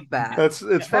love that. It's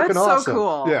fucking awesome. So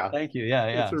cool. Yeah. Thank you.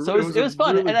 Yeah. It was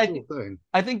fun. Really and cool thing.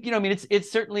 I think,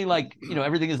 it's certainly like,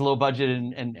 everything is low budget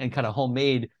and kind of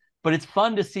homemade, but it's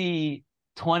fun to see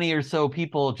 20 or so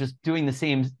people just doing the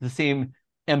same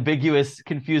ambiguous,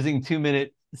 confusing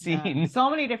 2-minute scene. Yeah.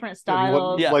 So many different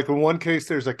styles. Like in one case,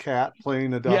 there's a cat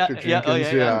playing a Dr.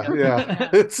 Jenkins. Yeah.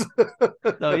 It's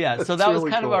so that was really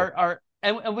kind cool. of our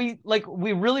and we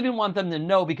really didn't want them to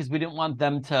know because we didn't want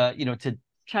them to to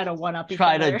try to one up each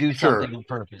other. To do something on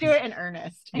purpose. Do it in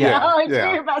earnest. Do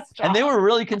your best job. And they were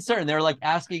really concerned. They were like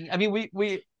asking. I mean,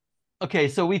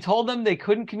 so we told them they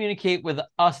couldn't communicate with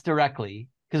us directly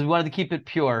because we wanted to keep it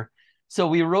pure. So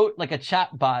we wrote like a chat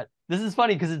bot. This is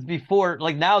funny because it's before,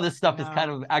 like now this stuff is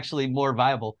kind of actually more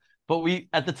viable. But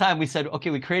at the time we said, okay,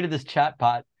 we created this chat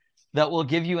bot that will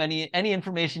give you any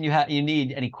information you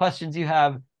need, any questions you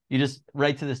have. You just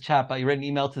write to this chat bot. You write an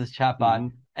email to this chat bot,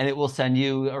 and it will send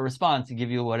you a response and give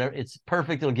you whatever. It's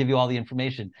perfect. It'll give you all the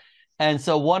information. And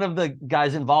so one of the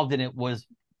guys involved in it was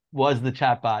the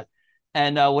chat bot.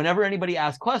 And whenever anybody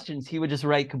asked questions, he would just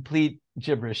write complete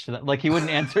gibberish to them. Like he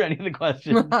wouldn't answer any of the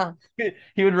questions.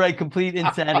 He would write complete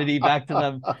insanity back to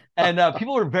them. And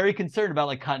people were very concerned about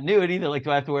like continuity. They're like,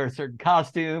 do I have to wear a certain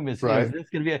costume? Is this going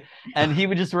to be and he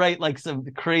would just write like some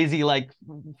crazy, like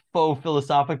faux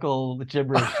philosophical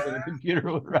gibberish that the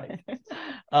computer would write.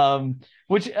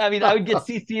 Which, I mean, I would get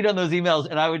CC'd on those emails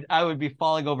and I would be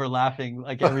falling over laughing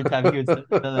like every time he would send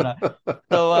that.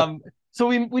 So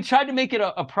we tried to make it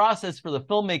a process for the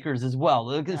filmmakers as well.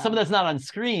 Some of that's not on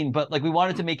screen, but like we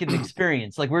wanted to make it an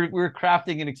experience. Like we're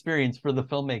crafting an experience for the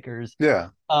filmmakers. Yeah.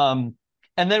 And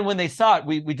then when they saw it,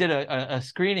 we did a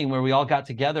screening where we all got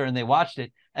together and they watched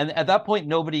it. And at that point,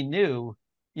 nobody knew,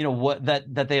 what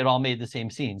that they had all made the same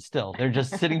scene. Still, they're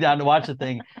just sitting down to watch the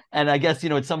thing. And I guess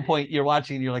at some point you're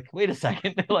watching and you're like, wait a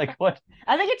second, like what?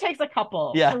 I think it takes a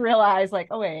couple to realize, like,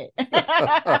 oh wait,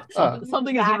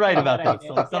 something isn't right about this.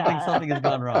 Something has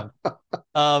gone wrong.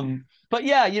 But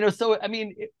yeah, so I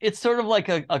mean, it's sort of like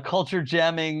a culture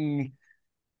jamming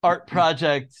art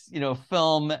project,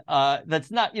 film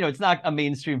that's not, it's not a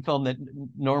mainstream film that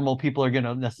normal people are going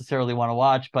to necessarily want to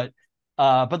watch, but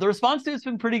the response to it's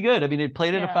been pretty good. I mean, it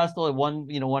played at a festival. It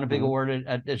won a big award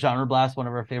at Genre Blast, one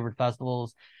of our favorite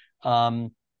festivals.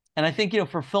 And I think,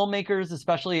 for filmmakers,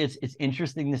 especially, it's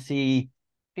interesting to see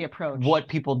the approach, what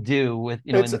people do with,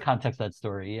 in the context of that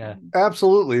story. Yeah,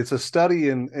 absolutely. It's a study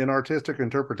in artistic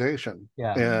interpretation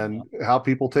and how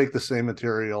people take the same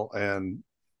material and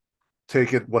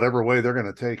take it whatever way they're going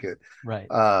to take it. Right.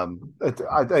 I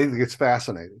think it's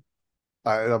fascinating.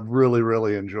 I really,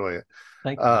 really enjoy it.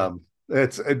 Thank you.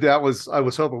 I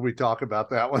was hoping we'd talk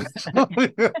about that one.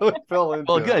 We fell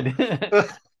into good.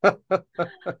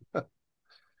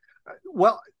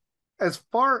 Well, as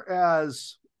far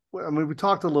as, I mean, we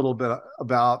talked a little bit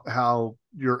about how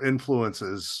your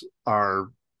influences are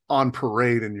on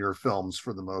parade in your films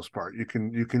for the most part. You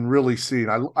can really see,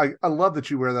 and I love that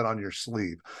you wear that on your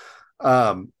sleeve.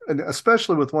 And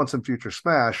especially with Once and Future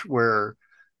Smash, where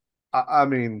I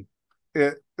mean,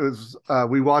 it was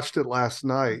we watched it last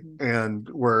night, and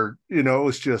where it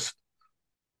was just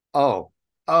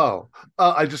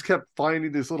I just kept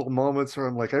finding these little moments where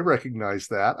I'm like, I recognize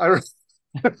that.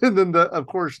 And then of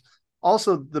course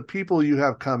also the people you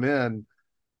have come in,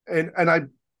 and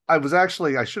I was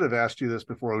actually, I should have asked you this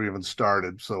before we even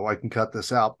started, so I can cut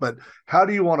this out. But how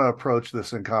do you want to approach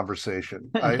this in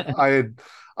conversation? I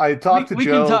had talked to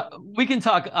Joe. We can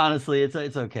talk honestly. It's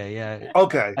okay. Yeah.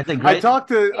 Okay. I think I talked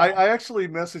to. Yeah. I actually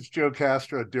messaged Joe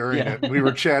Castro during it. We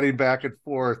were chatting back and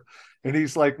forth, and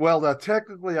he's like, "Well, now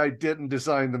technically, I didn't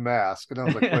design the mask," and I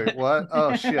was like, "Wait, what?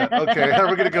 Oh shit. Okay, how are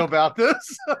we going to go about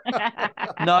this?"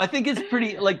 No, I think it's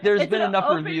pretty. Like, there's been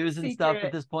enough reviews and stuff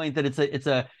at this point that it's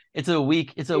a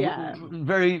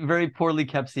very, very poorly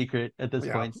kept secret at this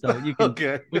point. So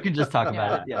we can just talk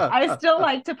about it. Yeah. I still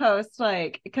like to post,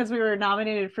 like, because we were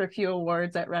nominated for a few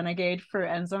awards at Renegade for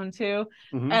End Zone 2.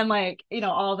 And like,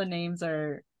 all the names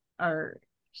are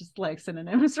just like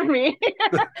synonyms for me.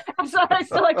 So I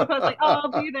still like to post like, oh,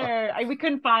 I'll be there. We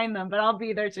couldn't find them, but I'll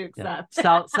be there to accept.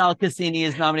 Sal Cassini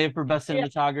is nominated for Best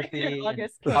Cinematography.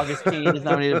 August Kane is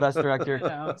nominated Best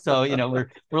Director. So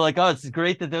we're like, oh, it's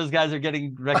great that those guys are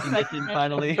getting recognition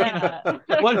finally.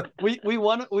 We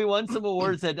won some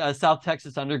awards at South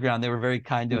Texas Underground. They were very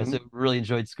kind to us. We really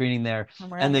enjoyed screening there,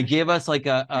 and they gave us like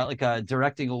a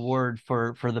directing award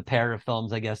for the pair of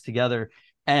films, I guess, together.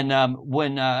 And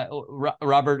when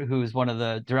Robert, who is one of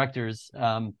the directors,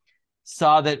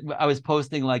 saw that I was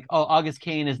posting like, "Oh, August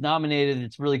Kane is nominated.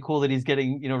 It's really cool that he's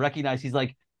getting recognized." He's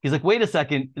like, "Wait a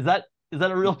second, is that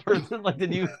a real person? Like,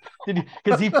 did you?"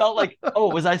 Because he felt like,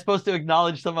 "Oh, was I supposed to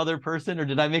acknowledge some other person, or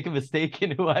did I make a mistake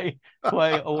in who I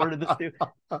awarded this to?"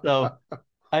 So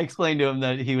I explained to him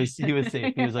that he was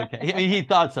safe. He was okay. I mean, he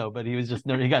thought so, but he was just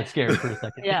he got scared for a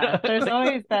second. Yeah, there's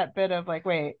always that bit of like,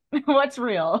 wait, what's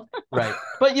real? Right.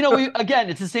 But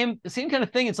it's the same kind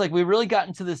of thing. It's like we really got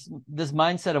into this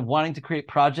mindset of wanting to create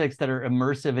projects that are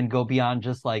immersive and go beyond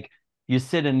just like you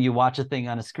sit and you watch a thing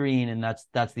on a screen and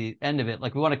that's the end of it.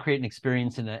 Like we want to create an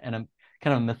experience and a kind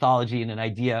of a mythology and an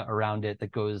idea around it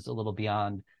that goes a little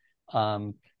beyond.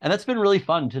 And that's been really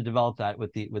fun to develop that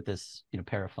with this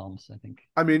pair of films, I think.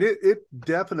 I mean, it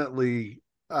definitely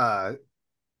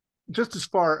just as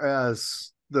far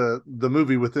as the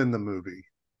movie within the movie,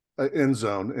 End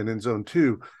Zone and End Zone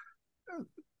 2,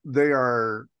 they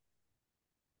are.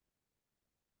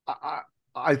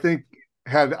 I think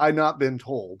had I not been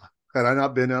told, had I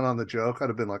not been in on the joke, I'd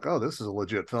have been like, "Oh, this is a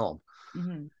legit film."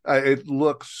 It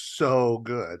looks so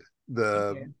good.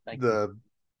 Thank you.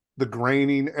 The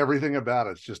graining, everything about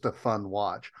it's just a fun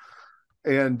watch.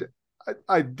 And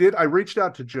I reached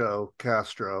out to Joe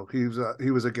Castro. He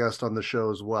was a guest on the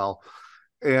show as well.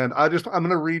 And I'm going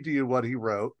to read to you what he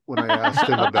wrote when I asked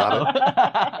him about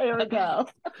it. Here we go.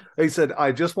 He said,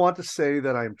 I just want to say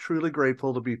that I am truly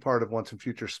grateful to be part of Once and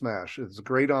Future Smash. It's a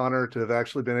great honor to have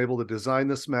actually been able to design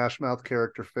the Smash Mouth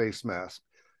character face mask.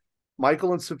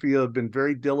 Michael and Sophia have been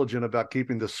very diligent about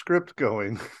keeping the script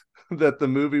going that the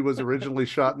movie was originally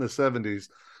shot in the 70s.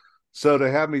 So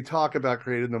to have me talk about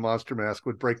creating the monster mask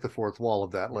would break the fourth wall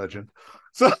of that legend.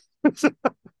 So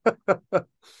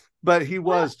but he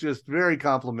was just very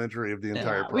complimentary of the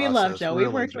entire process. We love Joe. Really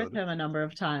we worked with him a number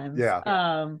of times. Yeah.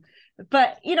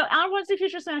 But on Once and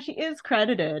Future Smash, he is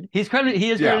credited. He is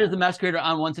credited as the mask creator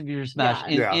on Once and Future Smash.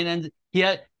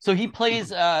 So he plays.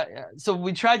 So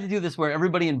we tried to do this where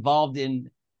everybody involved in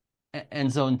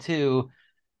End Zone 2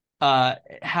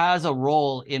 has a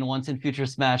role in Once and Future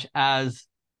Smash as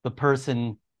the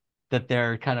person that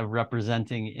they're kind of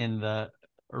representing in the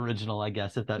original, I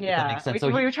guess, if that makes sense.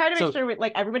 We were trying to make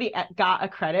sure everybody got a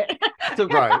credit.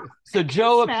 So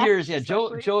Joe appears. Yeah,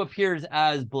 Joe appears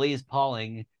as Blaze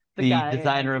Pauling, the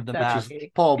designer of the mask.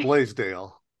 Paul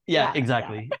Blaisdell. Yeah,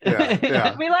 exactly.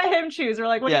 Yeah. We let him choose. We're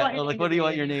like, what do you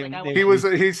want your name?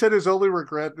 He said his only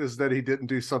regret is that he didn't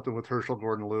do something with Herschel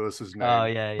Gordon Lewis's name. Oh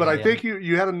yeah. But I think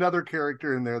you had another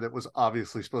character in there that was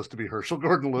obviously supposed to be Herschel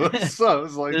Gordon Lewis. So I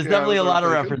was like, there's definitely a lot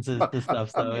of references to stuff.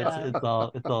 So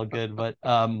it's all good. But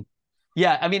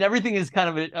yeah, I mean, everything is kind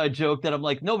of a joke that I'm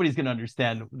like, nobody's gonna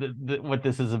understand what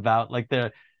this is about. Like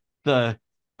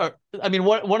I mean,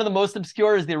 one of the most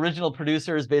obscure is the original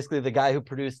producer is basically the guy who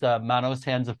produced Manos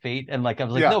Hands of Fate, and like I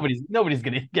was like, nobody's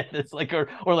gonna get this, like or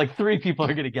like 3 people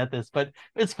are gonna get this, but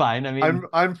it's fine. I mean,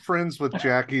 I'm friends with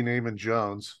Jackie Naaman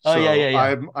Jones. So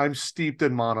yeah. I'm steeped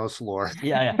in Manos lore.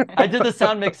 Yeah. I did the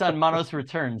sound mix on Manos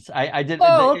Returns. I did.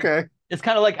 Oh, okay. It's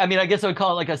kind of like, I mean, I guess I would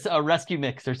call it like a rescue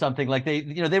mix or something. Like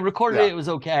they recorded it was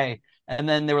okay, and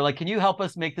then they were like, can you help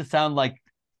us make the sound like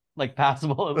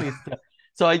passable at least?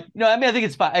 So I think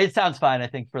it's fine. It sounds fine. I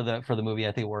think for the movie,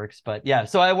 I think it works. But yeah,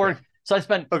 so I worked. So I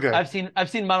spent. Okay. I've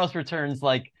seen Manos Returns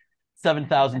like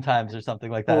 7,000 times or something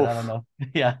like that. Oof. I don't know.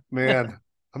 Yeah. Man,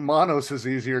 Manos is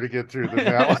easier to get through than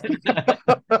that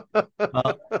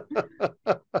one.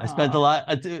 I spent a lot,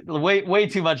 way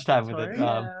too much time with it.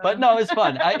 But no, it's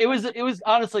fun. It was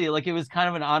honestly like it was kind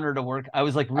of an honor to work. I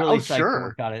was like really psyched to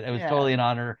work on it. It was totally an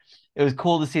honor. It was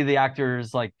cool to see the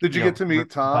acters. Like, did you get to meet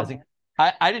Tom?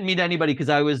 I didn't meet anybody because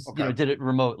I was did it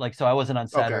remote, like, so I wasn't on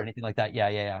set or anything like that.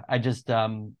 Yeah. I just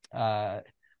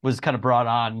was kind of brought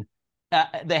on.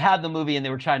 They had the movie and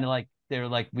they were trying to they were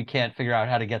like, we can't figure out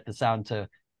how to get the sound to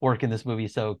work in this movie,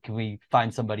 so can we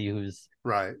find somebody who's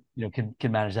can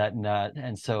manage that,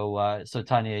 and so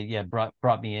Tanya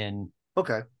brought me in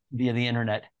via the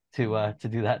internet to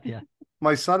do that. Yeah.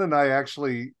 My son and I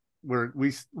actually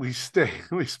we spent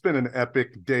an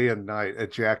epic day and night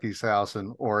at Jackie's house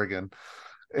in Oregon,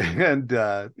 and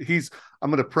I'm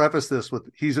going to preface this with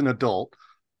he's an adult,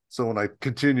 so when I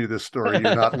continue this story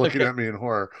you're not looking at me in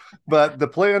horror, but the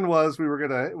plan was we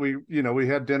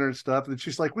had dinner and stuff, and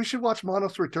she's like, we should watch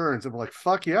Manos Returns, and we're like,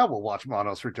 fuck yeah, we'll watch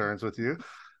Manos Returns with you.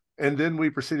 And then we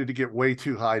proceeded to get way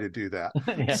too high to do that.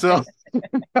 So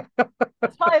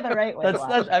that's probably the right way.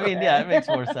 I mean, it makes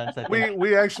more sense. I think.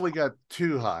 We actually got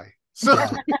too high. So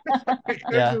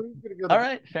yeah. All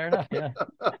right, fair enough. Yeah.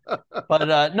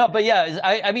 But no, but yeah,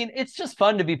 I mean, it's just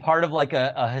fun to be part of like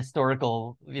a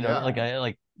historical,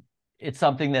 like it's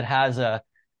something that has a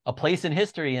place in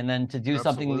history, and then to do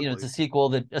something, it's a sequel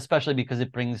that, especially because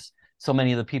it brings so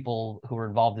many of the people who were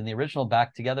involved in the original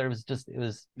back together. It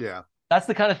was that's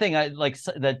the kind of thing I like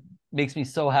that makes me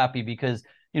so happy, because,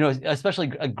 especially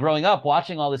growing up,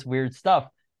 watching all this weird stuff.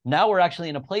 Now we're actually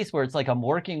in a place where it's like I'm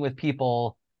working with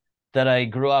people that I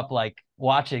grew up like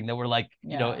watching, that were like,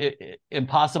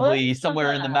 impossibly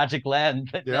somewhere in the magic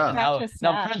land. Now I'm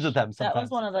friends with them sometimes. That was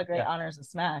one of the great honors of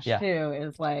Smash too,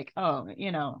 is like,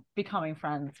 becoming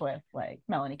friends with like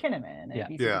Melanie Kinnaman and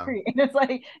BC Cree. And it's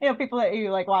like, people that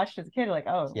you like watched as a kid are like,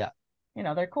 oh yeah,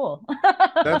 they're cool.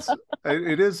 It's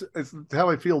how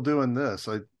I feel doing this.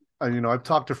 I've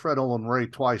talked to Fred Olin Ray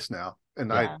twice now,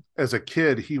 and as a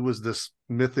kid, he was this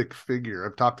mythic figure.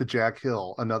 I've talked to Jack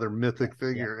Hill, another mythic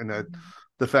figure, and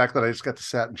the fact that I just got to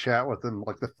sit and chat with him,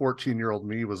 like the 14-year-old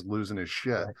me was losing his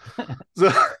shit.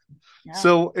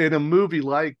 So in a movie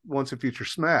like Once and Future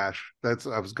Smash,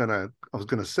 I was gonna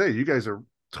say, you guys are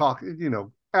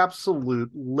talking,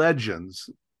 absolute legends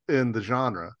in the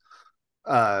genre.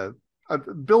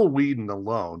 Bill Whedon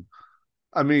alone,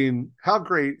 I mean, how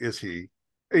great is he?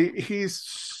 He's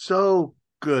so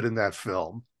good in that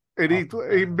film. And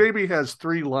he maybe has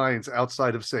 3 lines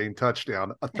outside of saying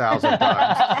touchdown 1,000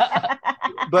 times.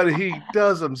 But he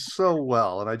does them so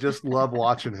well, and I just love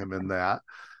watching him in that.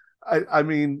 I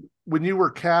mean, when you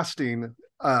were casting,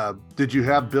 did you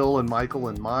have Bill and Michael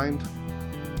in mind?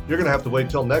 You're going to have to wait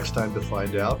till next time to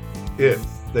find out if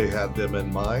they had them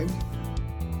in mind.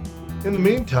 In the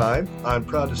meantime, I'm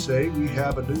proud to say we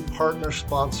have a new partner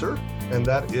sponsor, and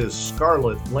that is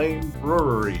Scarlet Lane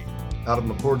Brewery out of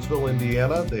McCordsville,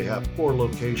 Indiana. They have 4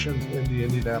 locations in the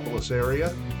Indianapolis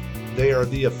area. They are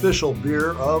the official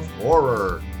beer of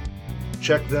horror.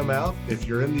 Check them out. If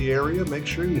you're in the area, make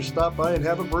sure you stop by and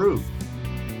have a brew.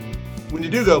 When you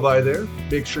do go by there,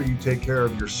 make sure you take care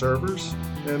of your servers.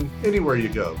 And anywhere you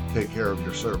go, take care of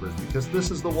your servers, because this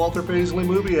is the Walter Paisley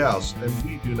Movie House, and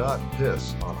we do not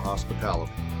piss on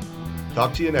hospitality.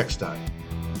 Talk to you next time.